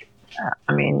like,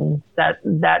 I mean, that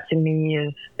to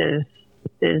me is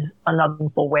another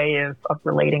simple way of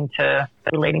relating to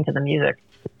the music.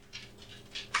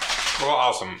 Well,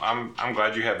 awesome. I'm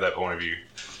glad you have that point of view.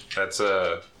 That's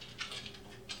I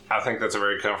think that's a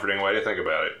very comforting way to think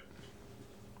about it.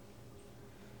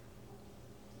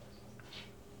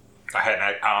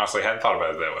 I honestly hadn't thought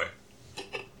about it that way.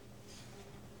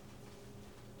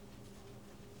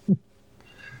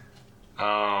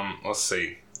 Let's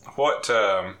see. What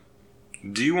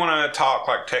do you want to talk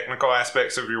like technical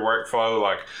aspects of your workflow,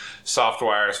 like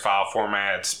softwares, file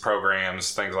formats,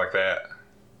 programs, things like that?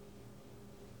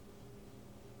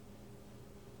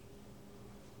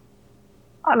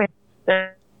 I mean,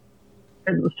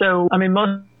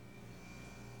 most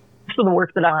of the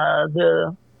work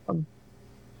that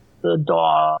the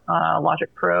DAW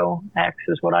Logic Pro X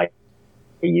is what I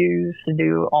use to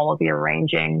do all of the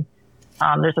arranging.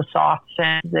 There's a soft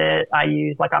synth that I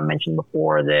use, like I mentioned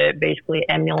before, that basically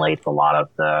emulates a lot of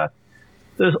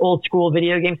those old school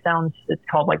video game sounds. It's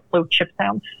called like float chip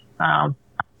sounds.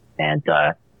 And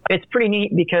it's pretty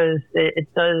neat because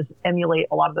it does emulate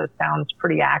a lot of those sounds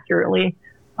pretty accurately.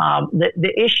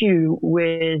 The issue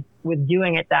with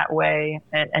doing it that way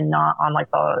and not on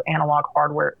like the analog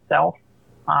hardware itself,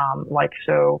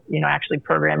 actually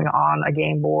programming on a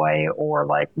Game Boy or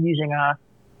like using a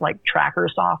like tracker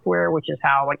software, which is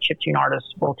how like chiptune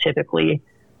artists will typically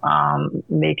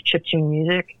make chiptune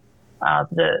music.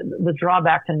 The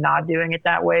drawback to not doing it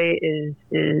that way is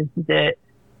that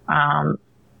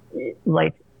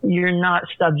like you're not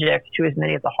subject to as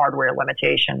many of the hardware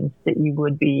limitations that you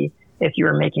would be if you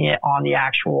were making it on the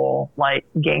actual like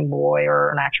Game Boy or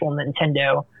an actual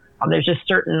Nintendo. There's just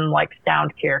certain like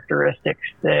sound characteristics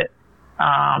that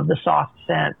the soft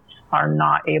synths are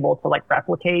not able to like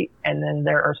replicate, and then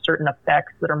there are certain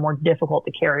effects that are more difficult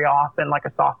to carry off in like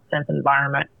a soft synth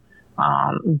environment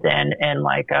than in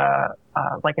like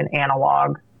an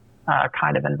analog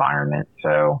kind of environment.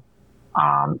 So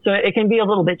it can be a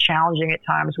little bit challenging at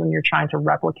times when you're trying to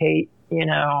replicate,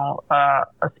 a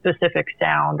specific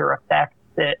sound or effect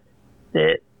that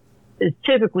is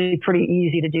typically pretty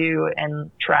easy to do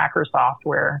in tracker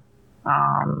software.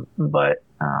 But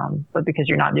because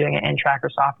you're not doing it in tracker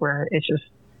software, it's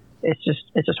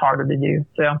just harder to do.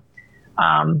 So,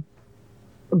 um,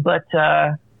 but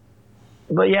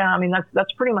yeah, I mean,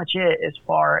 that's pretty much it as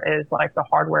far as like the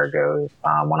hardware goes.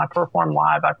 When I perform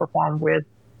live, I perform with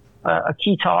a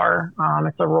keytar.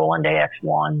 It's a Roland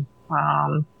AX1.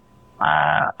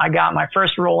 I got my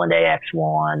first Roland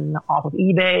AX1 off of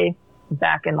eBay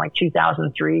back in like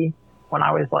 2003 when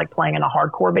I was like playing in a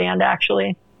hardcore band,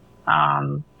 actually.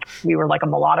 We were like a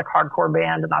melodic hardcore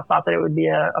band, and I thought that it would be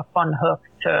a fun hook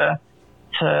to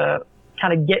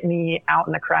kind of get me out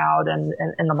in the crowd and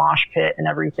in the mosh pit and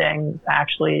everything,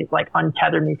 actually like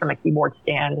untether me from a keyboard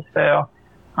stand. So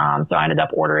I ended up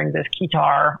ordering this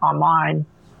keytar online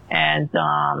and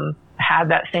had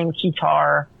that same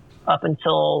keytar up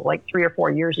until like 3 or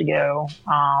 4 years ago.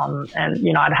 And,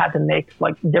 you know, I'd had to make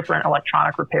like different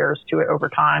electronic repairs to it over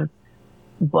time.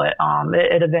 But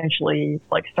it eventually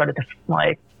like started to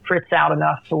like fritz out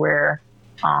enough to where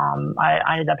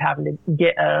I ended up having to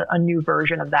get a new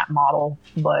version of that model.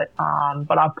 But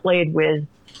I've played with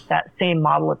that same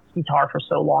model of guitar for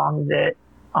so long that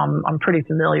I'm pretty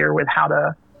familiar with how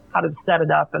to set it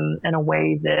up in a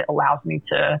way that allows me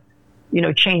to, you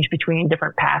know, change between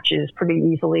different patches pretty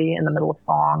easily in the middle of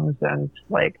songs and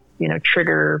like, you know,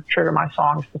 trigger my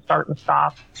songs to start and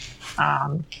stop.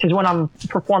 Because when I'm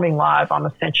performing live, I'm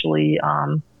essentially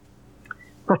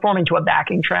performing to a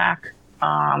backing track.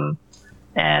 And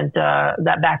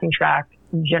that backing track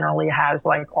generally has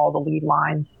like all the lead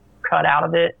lines cut out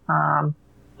of it.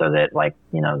 So that like,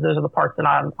 you know, those are the parts that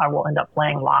I will end up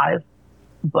playing live.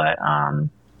 But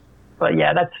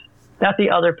yeah, that's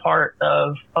the other part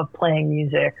of playing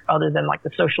music other than like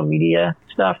the social media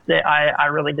stuff that I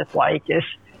really dislike is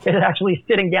actually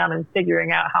sitting down and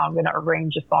figuring out how I'm going to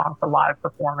arrange a song for live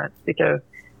performance, because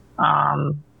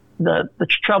the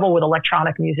trouble with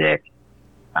electronic music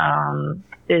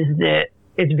is that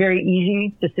it's very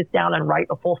easy to sit down and write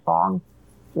a full song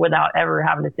without ever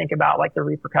having to think about like the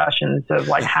repercussions of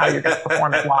like how you're going to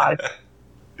perform it live.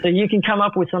 So you can come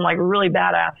up with some like really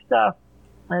badass stuff,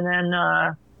 and then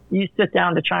you sit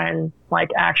down to try and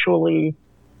like actually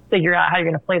figure out how you're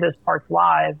going to play those parts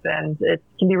live, and it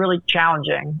can be really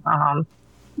challenging,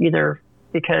 either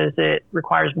because it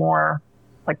requires more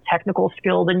like technical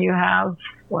skill than you have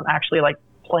when actually like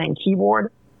playing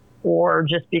keyboard, or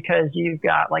just because you've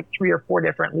got like 3 or 4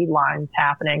 different lead lines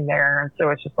happening there, and so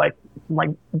it's just like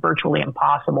virtually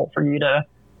impossible for you to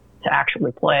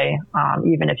actually play,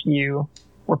 even if you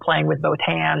were playing with both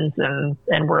hands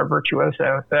and were a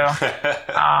virtuoso. So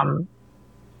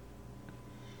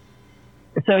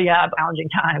so yeah, challenging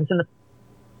times in the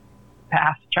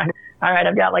past all right,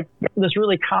 I've got like this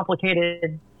really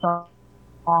complicated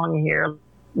song here.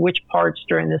 Which parts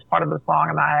during this part of the song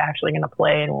am I actually going to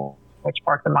play, and which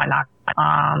parts am I not?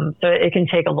 So it can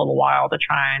take a little while to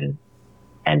try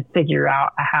and figure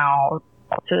out how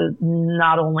to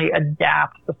not only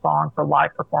adapt the song for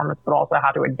live performance, but also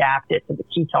how to adapt it to the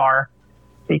keytar,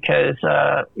 because,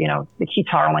 you know, the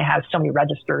keytar only has so many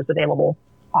registers available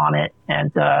on it.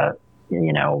 And,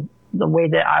 you know, the way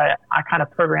that I kind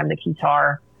of program the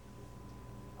keytar,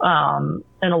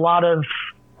 in a lot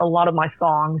of my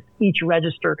songs, each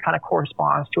register kind of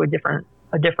corresponds to a different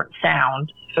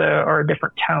sound, so, or a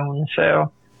different tone.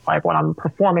 So like when I'm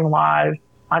performing live,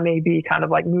 I may be kind of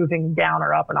like moving down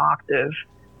or up an octave,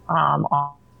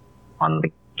 on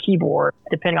the keyboard,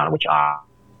 depending on which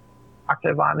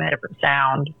octave I'm in, a different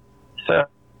sound. So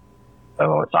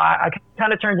I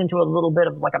kind of turns into a little bit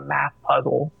of like a math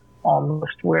puzzle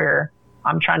almost, where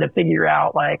I'm trying to figure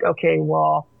out like, okay,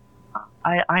 well,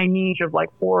 I need like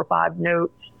 4 or 5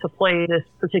 notes to play this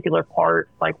particular part,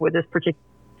 like with this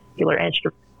particular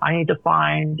instrument. I need to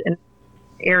find an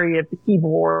area of the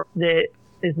keyboard that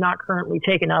is not currently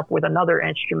taken up with another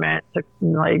instrument to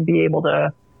like be able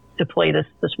to play this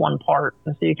one part.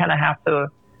 And so you kind of have to,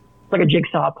 it's like a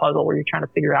jigsaw puzzle where you're trying to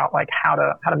figure out like how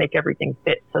to make everything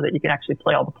fit so that you can actually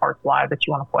play all the parts live that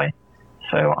you want to play.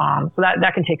 So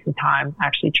that can take some time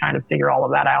actually trying to figure all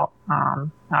of that out.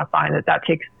 I find that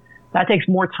takes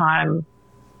more time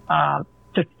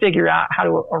to figure out how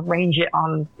to arrange it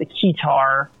on the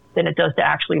keytar than it does to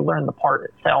actually learn the part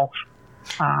itself.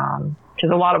 Because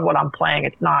a lot of what I'm playing,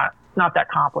 it's not that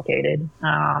complicated.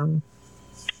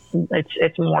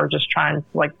 It's more just trying to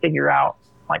like figure out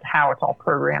like how it's all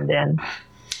programmed in.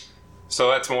 So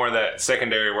that's more of that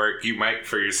secondary work you make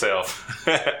for yourself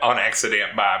on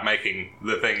accident by making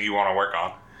the thing you want to work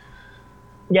on.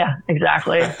 Yeah,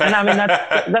 exactly. And I mean,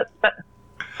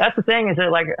 that's the thing is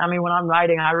that like, I mean, when I'm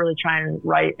writing, I really try and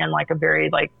write in like a very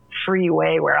like free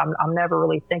way where I'm never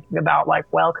really thinking about like,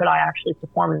 well, could I actually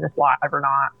perform this live or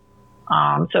not?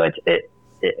 So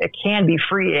it can be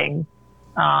freeing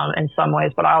in some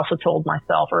ways, but I also told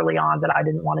myself early on that I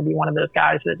didn't want to be one of those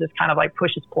guys that just kind of like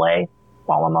pushes play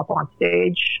while I'm up on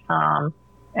stage.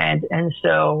 And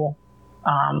so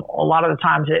a lot of the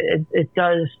times it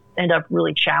does end up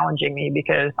really challenging me,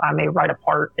 because I may write a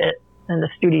part in the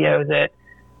studio that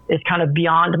is kind of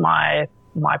beyond my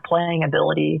playing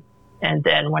ability. And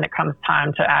then when it comes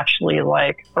time to actually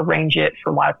like arrange it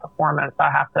for live performance,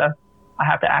 I have to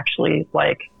actually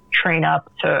like train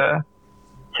up to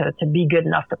be good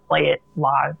enough to play it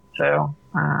live. So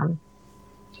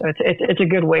it's a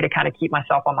good way to kind of keep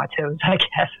myself on my toes, I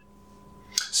guess.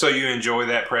 So you enjoy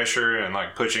that pressure and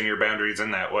like pushing your boundaries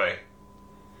in that way?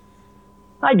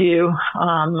 I do.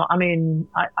 I mean,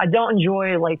 I don't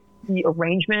enjoy like the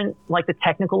arrangement, like the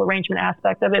technical arrangement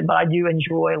aspect of it, but I do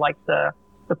enjoy like the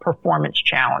performance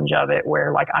challenge of it,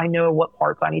 where like I know what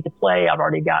parts I need to play. I've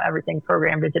already got everything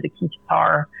programmed into the key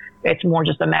guitar. It's more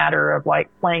just a matter of like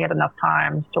playing it enough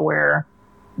times to where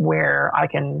I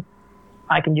can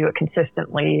do it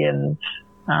consistently, and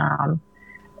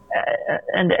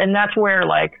that's where,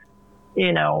 like,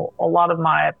 you know, a lot of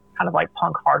my kind of like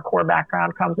punk hardcore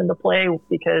background comes into play,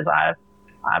 because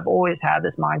I've always had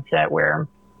this mindset where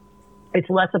it's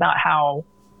less about how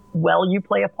well you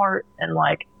play a part and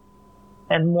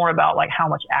more about like how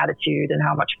much attitude and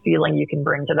how much feeling you can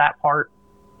bring to that part.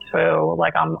 So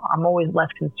like I'm always less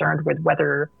concerned with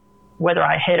whether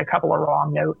I hit a couple of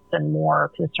wrong notes, and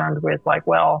more concerned with like,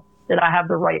 well, did I have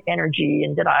the right energy,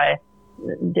 and did I,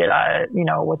 you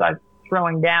know, was I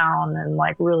throwing down and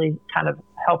like really kind of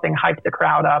helping hype the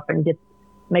crowd up and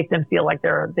make them feel like they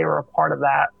were a part of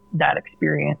that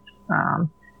experience.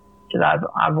 Because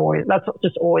I've always, that's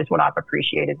just always what I've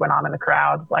appreciated when I'm in the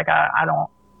crowd. Like I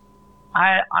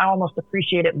almost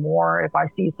appreciate it more if I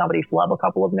see somebody flub a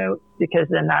couple of notes, because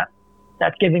then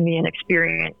that's giving me an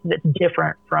experience that's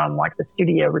different from like the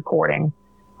studio recording.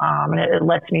 And it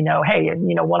lets me know, hey,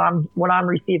 you know, what I'm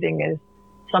receiving is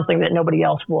something that nobody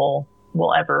else will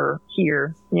ever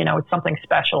hear. You know, it's something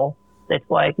special that's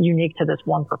like unique to this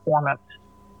one performance.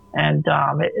 And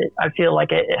I feel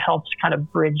like it helps kind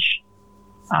of bridge.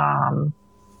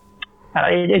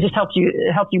 It just helps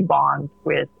you bond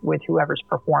with whoever's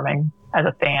performing as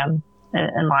a fan.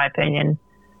 In my opinion,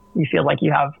 you feel like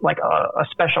you have like a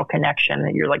special connection,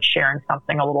 that you're like sharing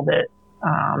something a little bit,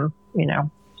 you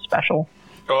know, special.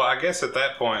 Well, I guess at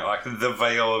that point, like the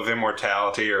veil of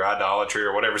immortality or idolatry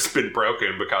or whatever's been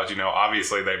broken, because, you know,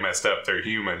 obviously they messed up, they're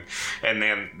human, and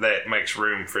then that makes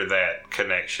room for that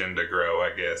connection to grow, I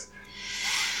guess.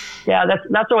 Yeah,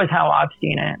 that's always how I've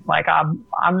seen it. Like I'm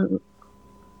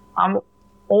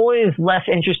always less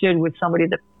interested with somebody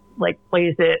that like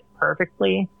plays it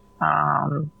perfectly,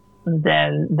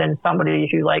 than somebody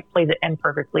who like plays it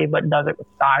imperfectly but does it with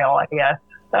style, I guess.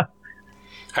 So.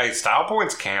 Hey, style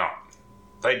points count.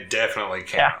 They definitely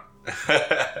count.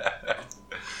 Yeah,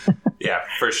 yeah,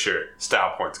 for sure.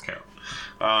 Style points count.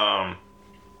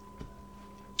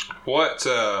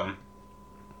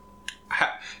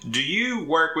 Do you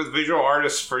work with visual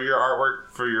artists for your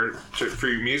artwork, for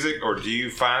your music, or do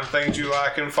you find things you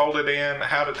like and fold it in?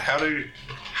 How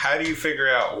do you figure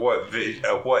out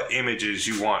what images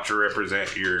you want to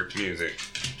represent your music?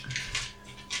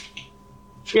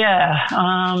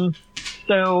 Yeah.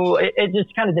 So it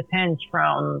just kind of depends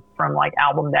from like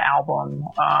album to album.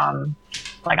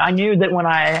 Like I knew that when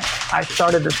I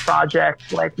started this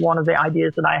project, like one of the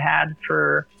ideas that I had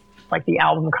for like the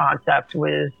album concept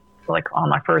was like on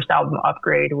my first album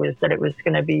Upgrade, was that it was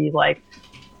going to be like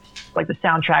the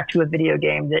soundtrack to a video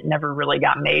game that never really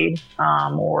got made,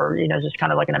 or, you know, just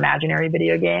kind of like an imaginary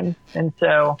video game. And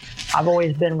so I've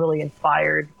always been really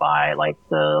inspired by like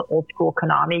the old school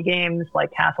Konami games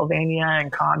like Castlevania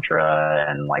and Contra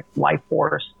and like Life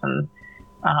Force, and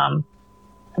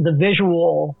the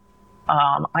visual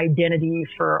identity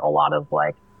for a lot of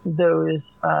like those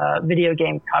video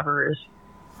game covers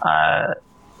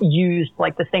used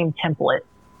like the same template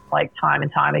like time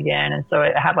and time again. And so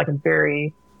it had like a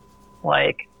very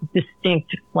like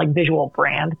distinct like visual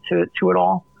brand to it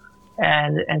all.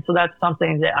 And so that's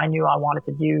something that I knew I wanted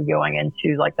to do going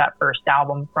into like that first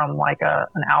album from like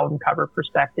an album cover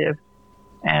perspective.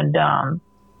 And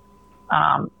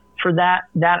for that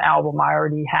album, I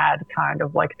already had kind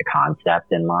of like the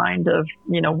concept in mind of,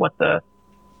 you know, what the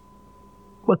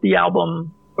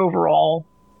album overall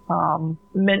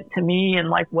meant to me, and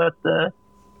like what the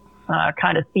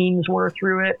kind of themes were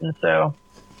through it. And so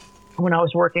when I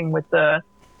was working with the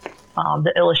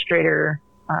illustrator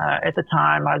at the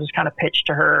time, I just kind of pitched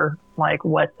to her like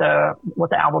what the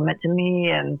album meant to me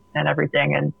and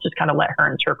everything, and just kind of let her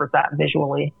interpret that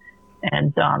visually.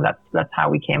 and that's how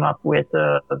we came up with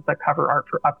the cover art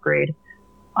for Upgrade.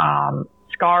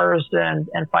 Scars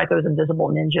and Fight Those Invisible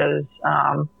Ninjas.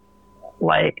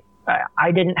 Like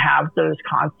I didn't have those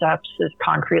concepts as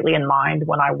concretely in mind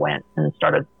when I went and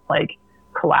started like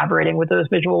collaborating with those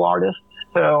visual artists.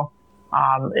 So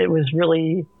it was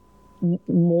really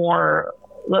more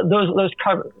those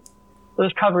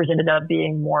covers ended up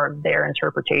being more their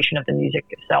interpretation of the music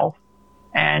itself,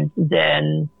 and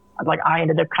then like I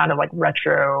ended up kind of like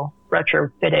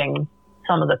retrofitting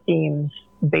some of the themes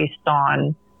based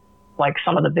on like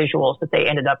some of the visuals that they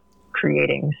ended up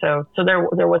creating. So there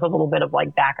was a little bit of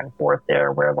like back and forth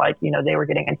there where like, you know, they were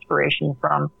getting inspiration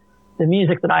from the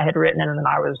music that I had written, and then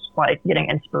I was like getting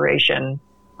inspiration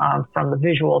from the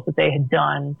visuals that they had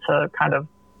done to kind of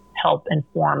help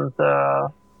inform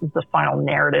the final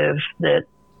narrative that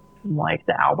like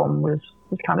the album was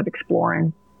kind of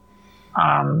exploring.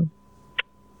 And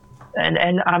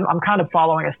I'm kind of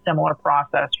following a similar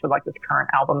process for like this current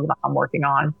album that I'm working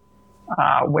on,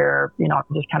 where, you know, I'm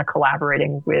just kind of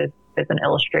collaborating with an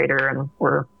illustrator, and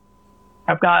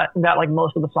I've got like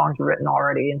most of the songs written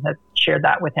already and have shared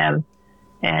that with him.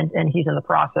 And he's in the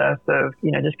process of,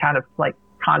 you know, just kind of like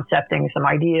concepting some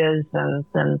ideas, and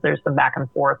then there's some back and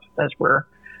forth as we're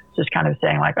just kind of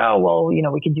saying like, oh, well, you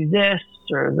know, we could do this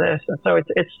or this. And so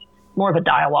it's more of a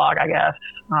dialogue, I guess.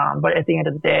 But at the end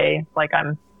of the day, like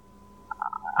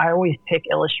I always pick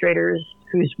illustrators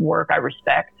whose work I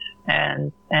respect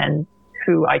and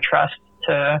who I trust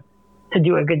to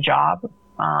do a good job.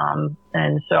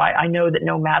 And so I know that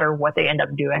no matter what they end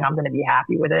up doing, I'm going to be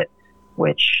happy with it,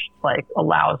 which like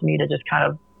allows me to just kind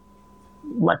of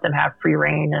let them have free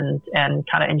reign and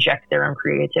kind of inject their own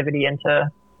creativity into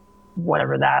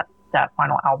whatever that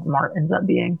final album art ends up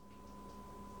being.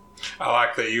 I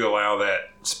like that you allow that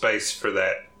space for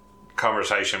that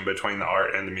conversation between the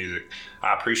art and the music.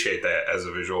 I appreciate that as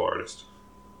a visual artist.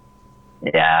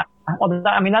 Yeah. Well,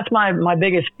 I mean, that's my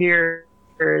biggest fear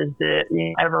is that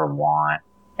you ever want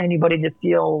anybody to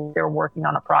feel they're working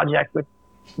on a project with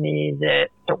me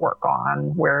to work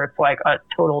on where it's like a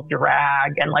total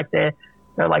drag, and like they're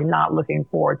like not looking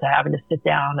forward to having to sit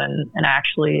down and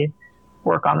actually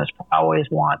work on this. I always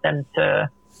want them to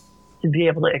be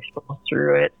able to explore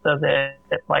through it so that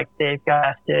like they've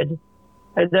invested.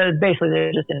 Basically,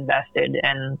 they're just invested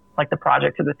in like the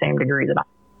project to the same degree that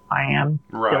I am.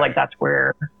 Right. I feel like that's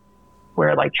where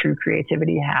like true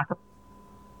creativity happens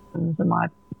in my.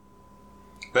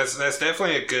 That's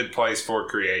definitely a good place for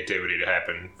creativity to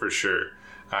happen, for sure.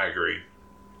 I agree.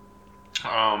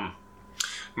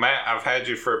 Matt, I've had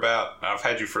you for a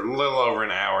little over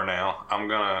an hour now. I'm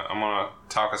gonna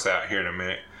talk us out here in a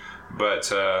minute. But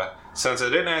since I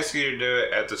didn't ask you to do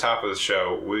it at the top of the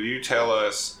show, will you tell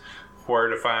us where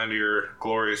to find your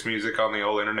glorious music on the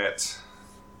old internets?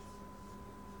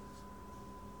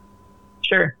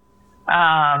 Sure.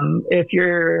 If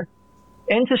you're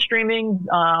into streaming,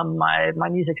 my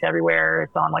music's everywhere.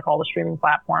 It's on like all the streaming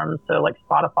platforms, so like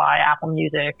Spotify, Apple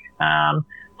Music,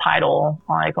 Tidal,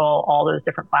 like all those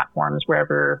different platforms,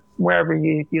 wherever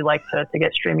you like to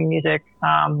get streaming music.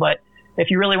 But if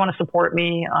you really want to support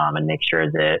me and make sure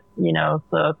that, you know,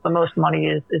 the most money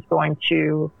is going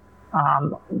to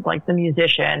like the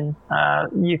musician,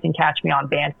 you can catch me on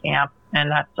Bandcamp,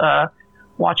 and that's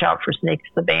watch out for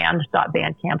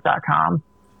snakestheband.bandcamp.com.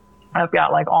 I've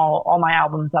got like all my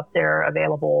albums up there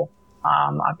available.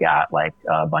 I've got like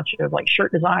a bunch of like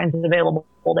shirt designs available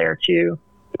there too.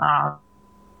 And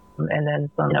then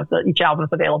some, you know, each album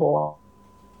is available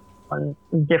on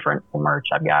different merch.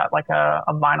 I've got like a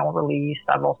vinyl release.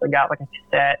 I've also got like a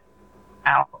cassette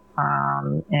out.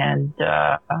 And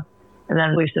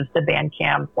then exclusive to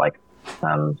Bandcamp, like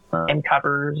some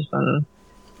covers and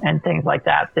things like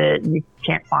that you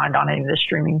can't find on any of the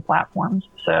streaming platforms.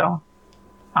 So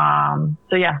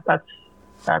yeah, that's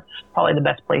probably the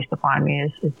best place to find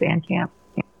me is Bandcamp.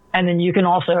 And then you can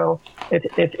also,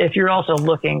 if you're also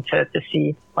looking to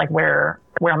see like where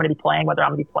I'm going to be playing, whether I'm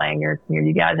going to be playing near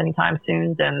you guys anytime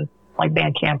soon, then like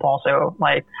Bandcamp also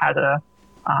like has a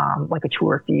like a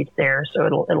tour feed there, so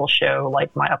it'll show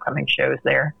like my upcoming shows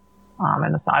there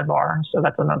in the sidebar. So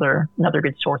that's another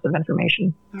good source of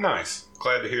information. Nice,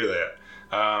 glad to hear that.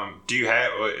 Do you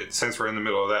have, since we're in the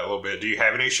middle of that a little bit, do you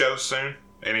have any shows soon?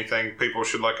 Anything people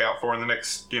should look out for in the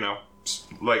next, you know,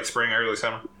 late spring, early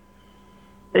summer?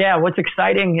 Yeah, what's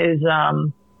exciting is,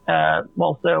 so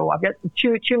I've got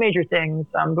two major things.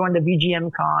 I'm going to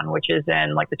VGM Con, which is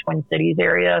in like the Twin Cities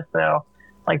area. So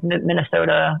like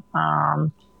Minnesota,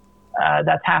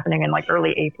 that's happening in like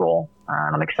early April.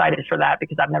 And I'm excited for that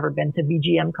because I've never been to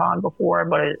VGM Con before,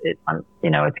 but it's going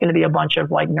to be a bunch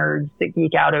of like nerds that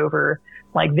geek out over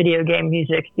like video game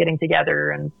music, getting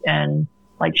together and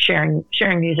like sharing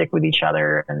music with each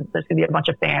other. And there's going to be a bunch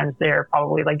of fans there,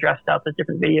 probably like dressed up as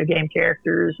different video game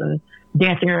characters and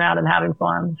dancing around and having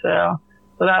fun. So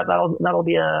that'll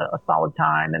be a solid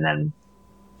time. And then,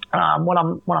 what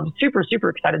I'm super, super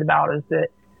excited about is that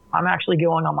I'm actually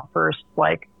going on my first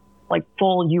like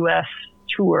full US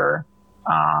tour,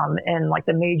 in like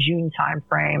the May-June time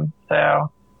frame.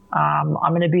 So, I'm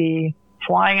going to be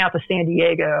flying out to San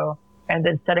Diego and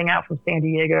then setting out from San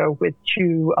Diego with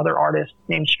two other artists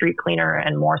named Street Cleaner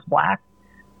and Morris Black,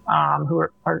 who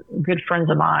are good friends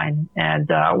of mine. And,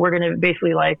 we're going to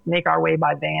basically like make our way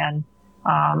by van,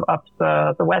 up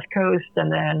the West Coast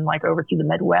and then like over to the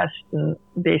Midwest and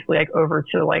basically like over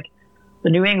to like the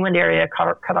New England area,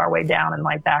 cut our way down and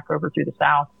like back over through the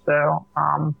South. So,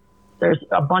 there's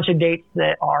a bunch of dates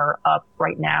that are up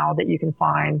right now that you can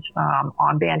find,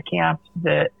 on Bandcamp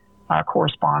that,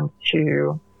 correspond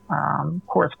to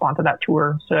that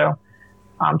tour. So,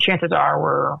 chances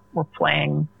are we're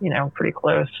playing, pretty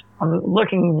close. I'm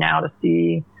looking now to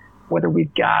see whether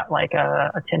we've got like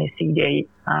a Tennessee date.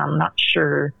 I'm not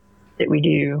sure that we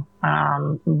do,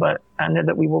 but I know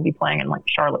that we will be playing in like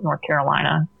Charlotte, North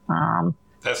Carolina.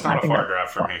 That's not a far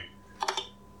drive for me.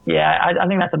 Yeah, I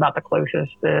think that's about the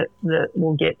closest that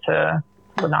we'll get to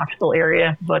the Knoxville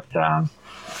area. But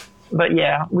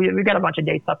yeah, we've got a bunch of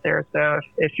dates up there. So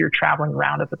if you're traveling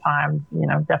around at the time,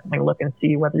 definitely look and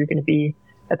see whether you're going to be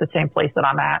at the same place that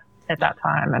I'm at that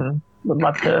time, and would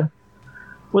love to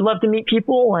meet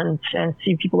people and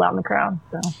see people out in the crowd.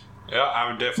 So. Yeah, I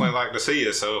would definitely like to see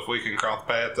you. So if we can cross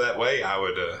paths that way,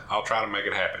 I'll try to make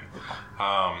it happen.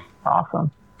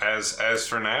 Awesome. As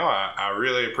for now, I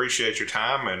really appreciate your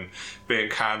time and being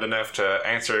kind enough to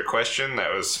answer a question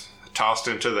that was tossed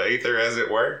into the ether, as it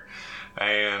were.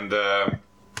 And man,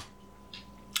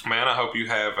 I hope you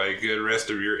have a good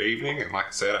rest of your evening. And like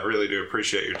I said, I really do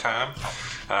appreciate your time.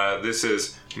 This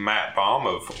is Matt Baum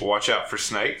of Watch Out for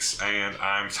Snakes, and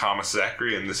I'm Thomas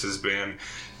Zachary, and this has been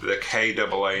the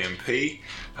KAAMP.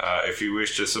 If you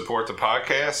wish to support the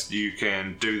podcast, you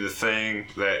can do the thing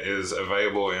that is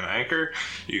available in Anchor.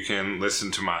 You can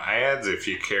listen to my ads if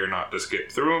you care not to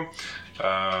skip through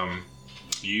them.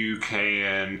 You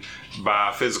can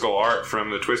buy physical art from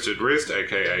the Twisted Wrist,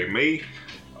 aka me,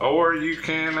 or you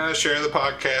can share the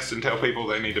podcast and tell people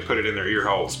they need to put it in their ear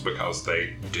holes, because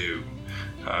they do.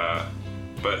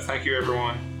 But thank you,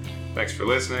 everyone. Thanks for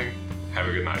listening. Have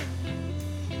a good night.